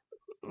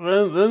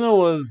 Then there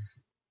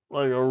was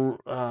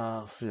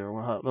let's see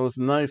here. There was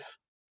nice.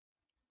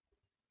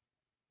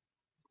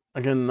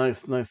 Again,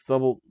 nice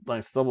double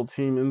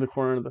team in the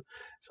corner.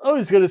 It's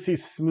always good to see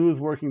smooth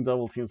working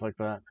double teams like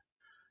that,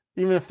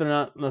 even if they're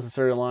not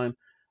necessarily aligned.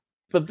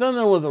 But then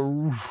there was a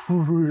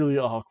really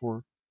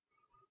awkward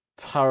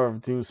Tower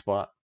of Doom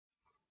spot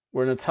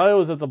where Natalya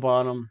was at the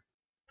bottom,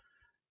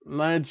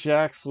 Nia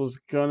Jax was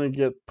gonna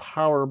get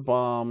power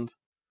bombed,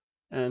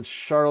 and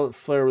Charlotte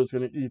Flair was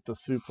gonna eat the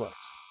suplex.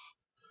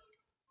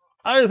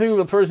 I think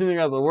the person who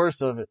got the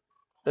worst of it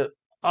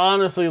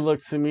honestly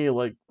looked to me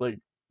like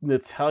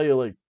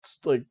Natalya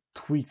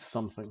tweaked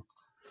something.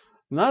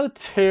 Not a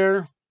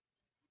tear,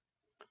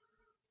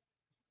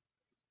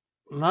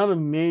 not a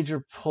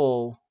major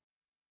pull,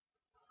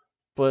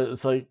 but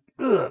it's like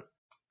ugh,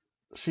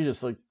 she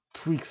just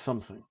tweaks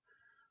something.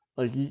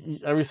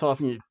 Every so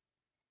often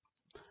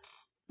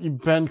you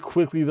bend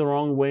quickly the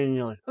wrong way and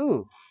you're like,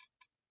 oh,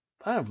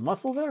 I have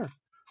muscle there.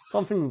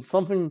 Something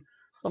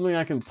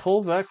I can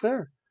pull back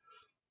there.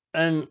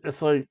 And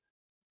it's like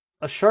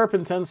a sharp,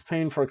 intense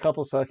pain for a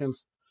couple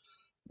seconds.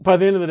 By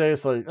the end of the day,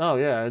 it's like, oh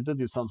yeah, I did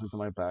do something to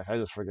my back. I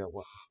just forget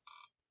what.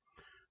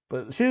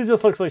 But she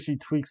just looks like she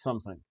tweaked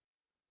something.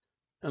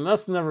 And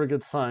that's never a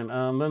good sign.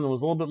 Then there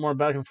was a little bit more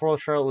back and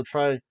forth. Charlotte would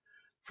try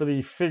for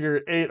the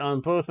figure 8 on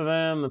both of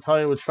them.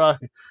 Natalya would try.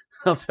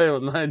 I'll tell you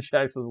what, Nia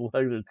Jax's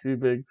legs are too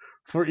big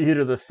for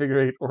either the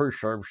figure 8 or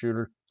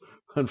sharpshooter,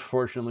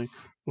 unfortunately.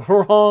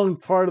 Wrong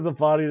part of the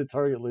body to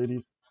target,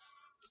 ladies.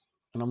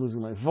 And I'm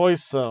losing my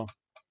voice, so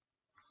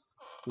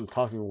I'm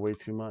talking way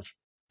too much.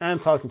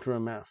 And talking through a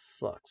mask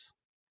sucks.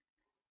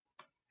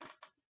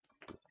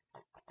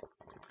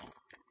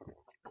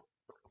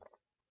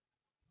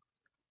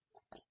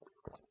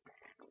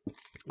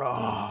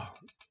 Oh.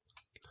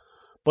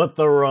 But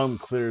the rum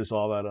clears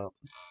all that up.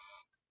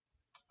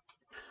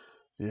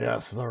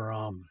 Yes, the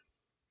rum.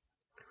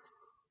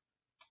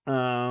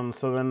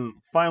 So then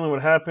finally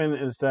what happened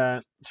is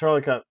that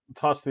Charlotte got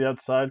tossed to the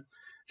outside.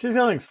 She's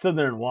kind of like stood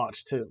there and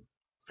watched too.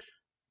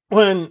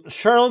 When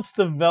Charlotte's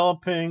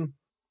developing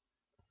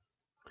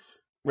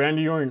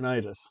Randy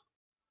Orton-itis,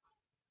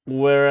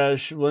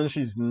 whereas when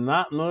she's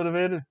not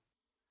motivated,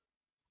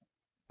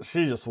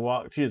 she just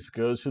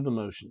goes through the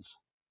motions.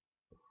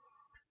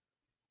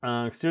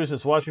 She was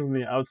just watching from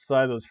the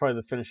outside. That was probably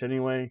the finish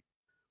anyway.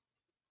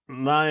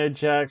 Nia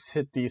Jax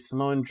hit the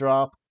Samoan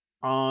drop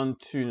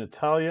onto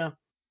Natalya.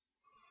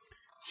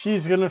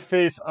 She's going to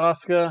face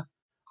Asuka.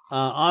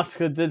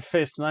 Asuka did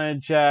face Nia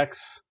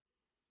Jax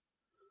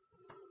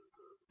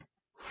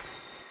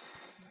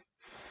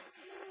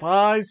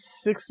 5-6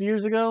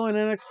 years ago in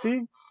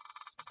NXT.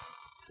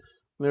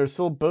 They're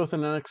still both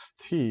in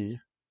NXT.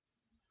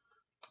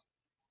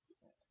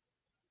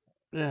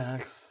 Yeah,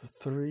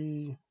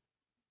 3,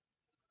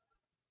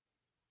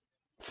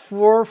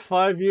 4,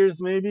 5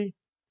 years maybe.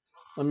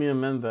 Let me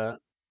amend that.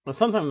 But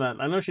sometime that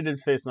I know she did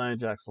face Nia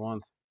Jax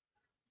once.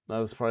 That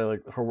was probably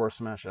like her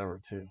worst match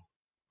ever too.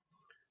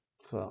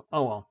 So,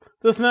 oh well.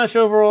 This match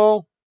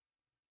overall,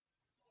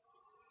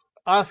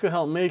 Asuka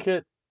helped make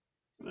it.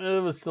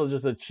 It was still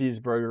just a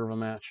cheeseburger of a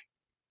match.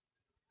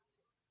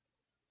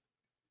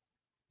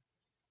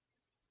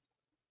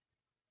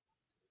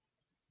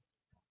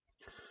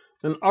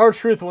 Then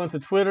R-Truth went to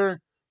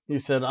Twitter. He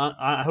said,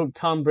 I hope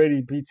Tom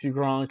Brady beats you,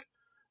 Gronk.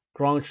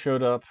 Gronk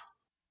showed up.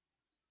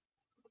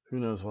 Who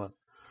knows what.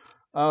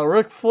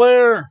 Ric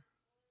Flair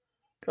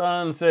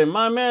got and say,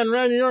 my man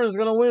Randy Orton is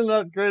going to win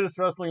that greatest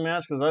wrestling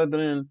match because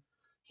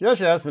he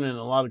actually has been in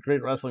a lot of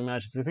great wrestling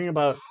matches. If you think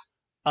about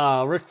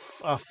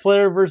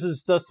Flair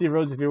versus Dusty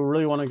Rhodes, if you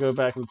really want to go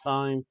back in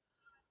time.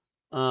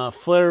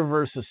 Flair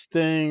versus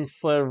Sting.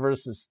 Flair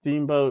versus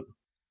Steamboat.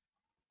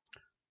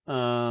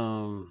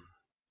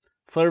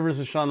 Flair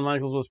versus Shawn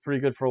Michaels was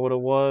pretty good for what it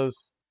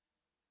was.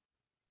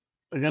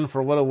 Again,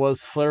 for what it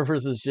was, Flair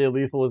versus Jay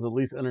Lethal was at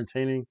least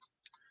entertaining.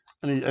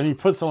 And he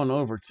put someone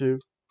over, too.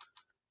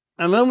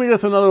 And then we get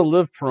to another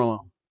Liv promo.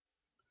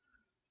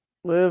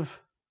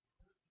 Liv,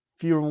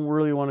 if you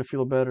really want to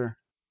feel better,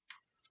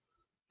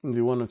 you can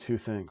do one of two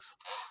things.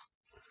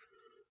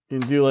 You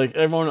can do like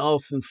everyone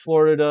else in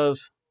Florida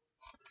does,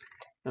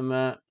 and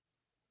that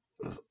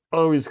is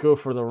always go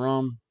for the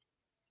rum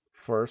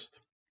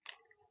first.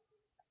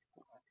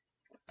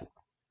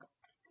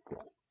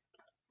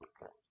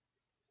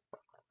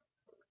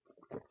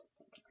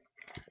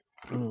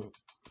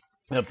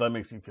 If that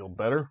makes you feel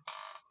better.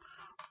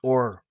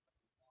 Or,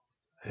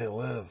 hey,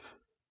 Liv,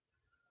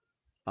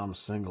 I'm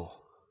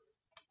single.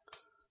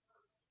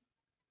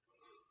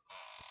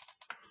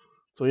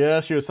 So yeah,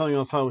 she was telling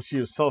us how she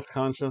was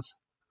self-conscious.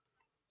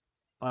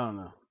 I don't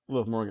know.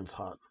 Liv Morgan's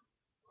hot.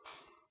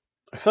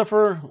 Except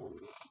for,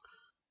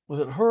 was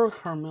it her or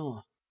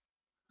Carmella?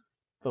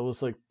 That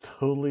was like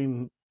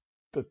totally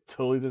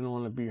didn't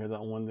want to be here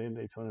that one day in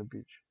Daytona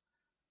Beach.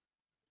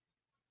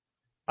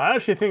 I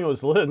actually think it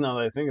was Liv now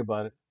that I think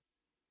about it.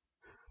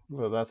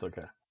 But that's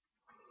okay.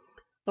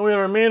 Then we have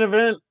our main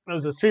event. It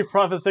was the Street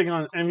Profits taking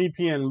on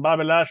MVP and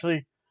Bobby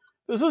Lashley.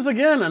 This was,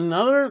 again,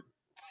 another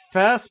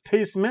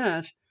fast-paced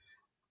match.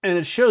 And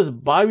it shows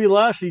Bobby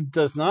Lashley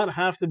does not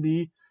have to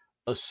be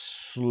a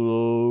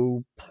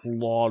slow,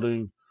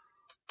 plodding,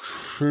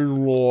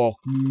 chinlock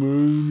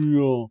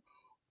mania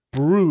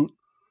brute.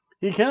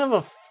 He can have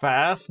a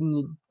fast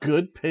and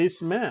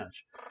good-paced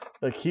match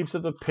that keeps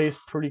up the pace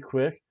pretty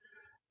quick.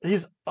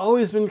 He's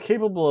always been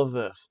capable of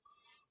this.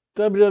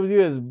 WWE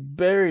has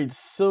buried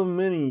so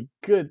many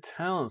good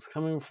talents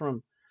coming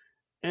from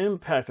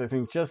Impact, I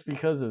think, just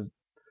because of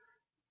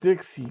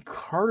Dixie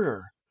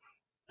Carter.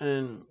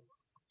 And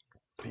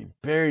he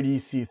buried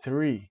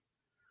EC3.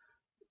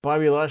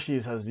 Bobby Lashley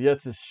has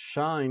yet to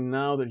shine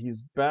now that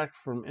he's back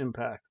from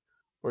Impact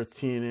or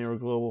TNA or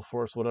Global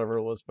Force, whatever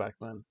it was back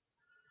then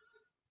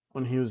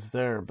when he was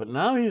there. But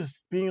now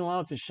he's being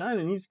allowed to shine,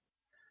 and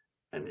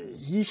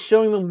he's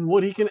showing them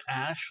what he can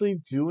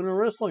actually do in a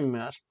wrestling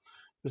match.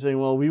 They're saying,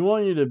 well, we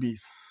want you to be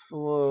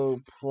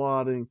slow,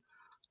 plodding,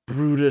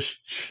 brutish,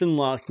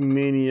 chinlock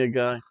mania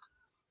guy.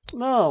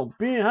 No,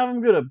 have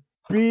him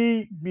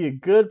be a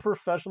good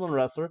professional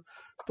wrestler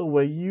the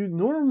way you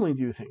normally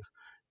do things.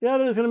 Yeah,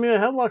 there's going to be a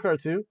headlock or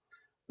two.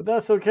 But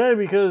that's okay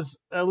because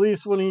at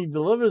least when he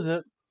delivers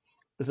it,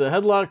 it's a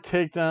headlock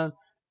takedown,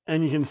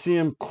 and you can see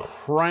him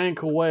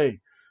crank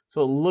away.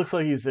 So it looks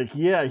like he's like,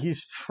 yeah,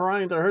 he's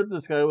trying to hurt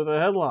this guy with a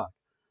headlock.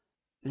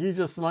 He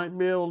just might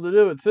be able to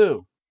do it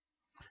too.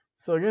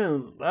 So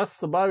again, that's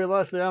the Bobby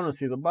Lashley I want to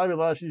see. The Bobby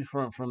Lashley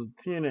from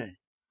TNA,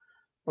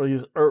 or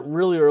these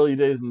really early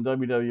days in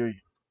WWE.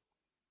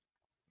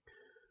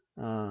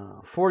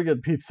 Ford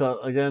get pizza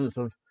again.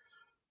 So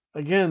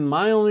again,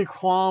 my only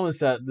qualm is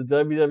that the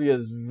WWE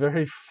has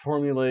very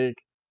formulaic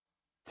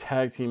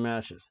tag team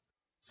matches.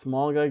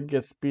 Small guy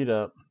gets beat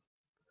up.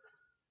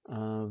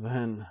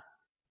 Then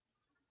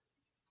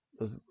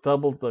there's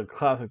the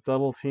classic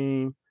double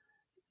team.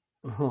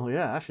 Oh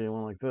yeah, actually it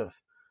went like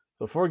this.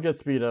 So Ford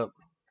gets beat up.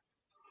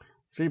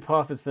 Street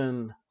Profits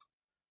then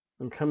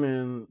come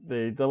in.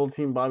 They double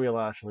team Bobby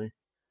Lashley.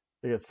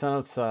 They get sent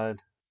outside.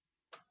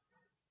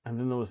 And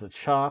then there was the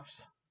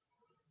chops.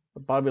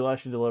 Bobby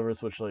Lashley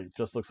delivers, which like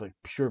just looks like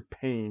pure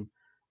pain,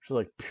 which is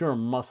like pure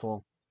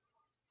muscle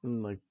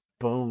and like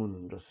bone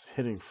and just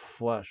hitting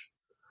flesh.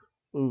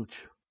 Ooch.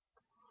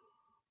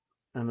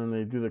 And then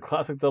they do the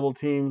classic double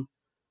team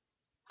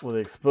where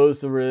they expose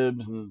the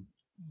ribs and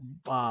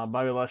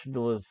Bobby Lashley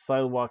delivers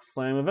sidewalk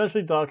slam.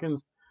 Eventually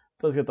Dawkins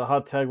does get the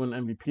hot tag when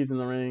MVP's in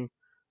the ring.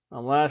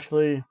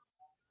 Lashley,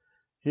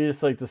 he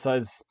just like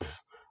decides,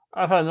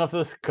 I've had enough of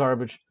this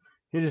garbage.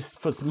 He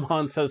just puts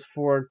Montez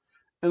Ford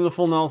in the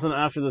full Nelson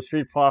after the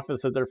Street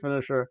Profits at their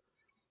finisher.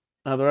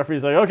 The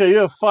referee's like, okay, you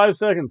have 5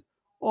 seconds.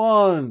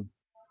 1,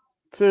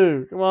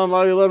 2, come on,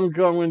 Bobby, let him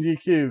go and win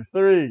DQ.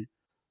 3,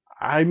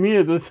 I mean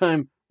it this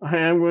time. I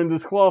am going to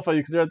disqualify you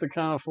because you're at the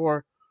count of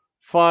 4.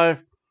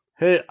 5,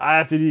 hey, I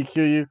have to DQ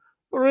you.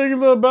 Ring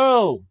the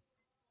bell.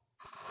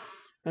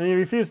 And he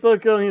refused to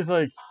let go, and he's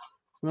like,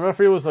 and the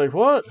referee was like,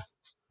 what?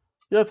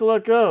 You have to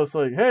let go. It's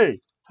like, hey,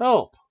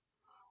 help.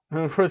 And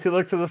of course he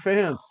looks at the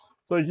fans.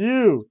 It's like,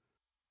 you're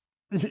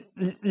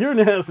an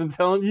ass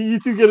talent. You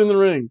two get in the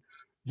ring.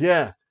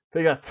 Yeah,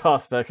 they got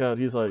tossed back out.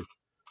 He's like,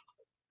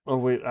 oh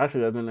wait,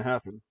 actually that didn't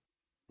happen.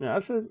 Yeah,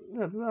 actually,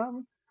 yeah, did that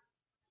happen?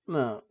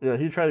 No, yeah,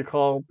 he tried to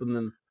call, and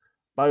then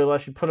Bobby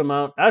Lashley put him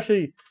out.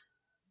 Actually,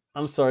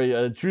 I'm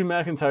sorry, Drew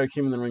McIntyre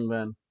came in the ring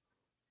then.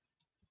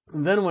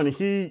 And then when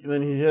he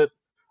hit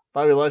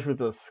Bobby Lashley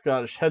with a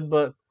Scottish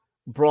headbutt,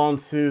 brawl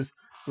ensues,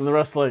 and the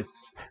rest like,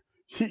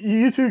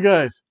 you two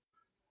guys,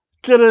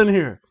 get in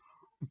here.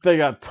 They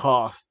got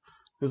tossed.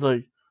 It's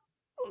like,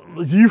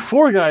 you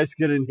 4 guys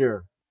get in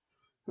here.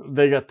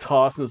 They got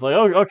tossed, and it's like,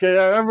 oh, okay,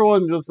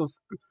 everyone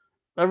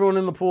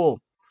in the pool.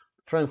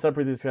 Trying to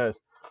separate these guys.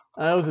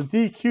 It was a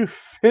DQ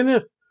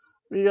finish.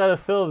 We got to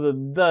fill the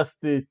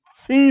dusty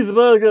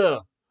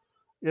cheeseburger.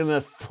 In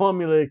that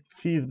formulaic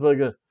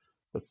cheeseburger.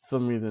 For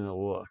some reason it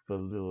worked a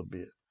little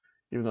bit.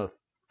 Even though it's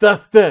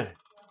dusty.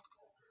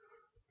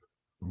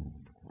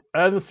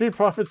 And the Street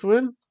Profits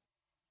win.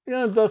 We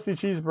got a dusty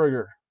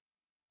cheeseburger.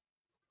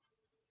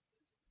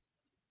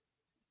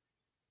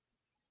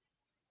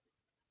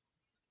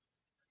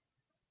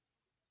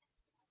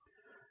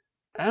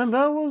 And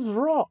that was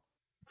Raw.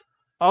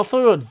 I'll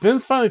tell you what,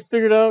 Vince finally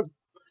figured out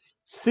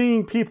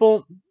seeing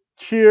people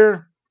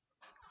cheer,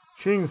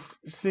 seeing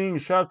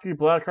Shotzi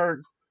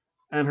Blackheart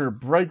and her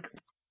bright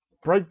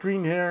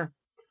green hair.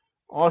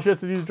 All she has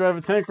to do is drive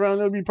a tank around,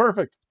 that would be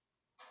perfect.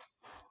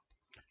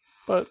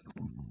 But,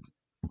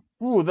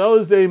 ooh, that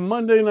was a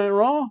Monday Night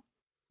Raw.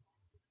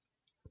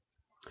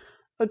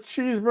 A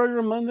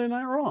cheeseburger Monday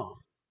Night Raw.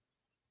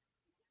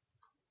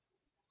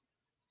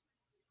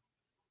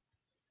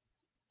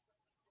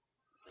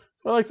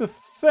 So I'd like to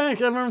thank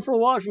everyone for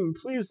watching.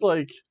 Please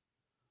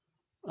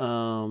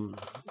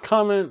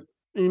comment,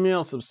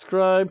 email,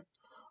 subscribe.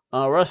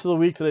 Rest of the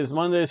week, today's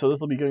Monday, so this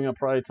will be going up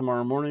probably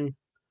tomorrow morning.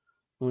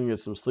 We can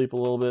get some sleep a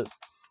little bit.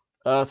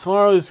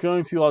 Tomorrow is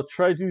I'll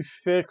try to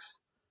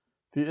fix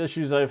the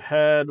issues I've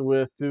had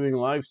with doing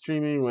live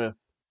streaming with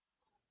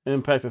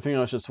Impact. I think I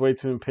was just way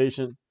too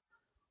impatient.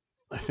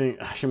 I think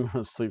actually I'm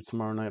going to sleep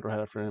tomorrow night right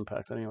after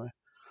Impact anyway.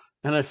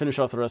 And I finish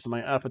off the rest of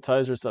my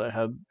appetizers that I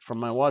had from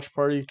my watch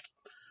party.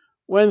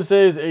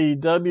 Wednesday is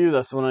AEW.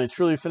 That's when I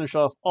truly finish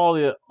off all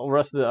the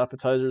rest of the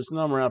appetizers.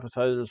 No more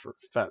appetizers for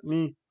fat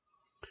me.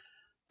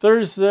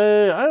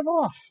 Thursday, I have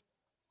off.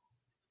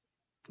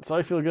 So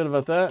I feel good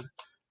about that.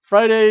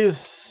 Friday's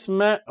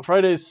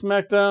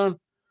SmackDown.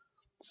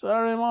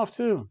 Saturday I'm off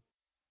too.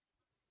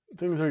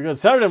 Things are good.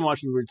 Saturday I'm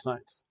watching Weird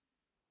Science.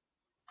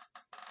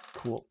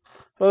 Cool.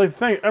 So I'd like to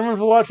thank everyone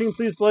for watching.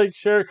 Please like,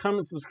 share,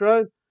 comment,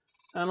 subscribe.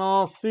 And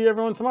I'll see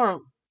everyone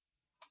tomorrow.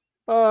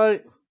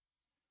 Bye.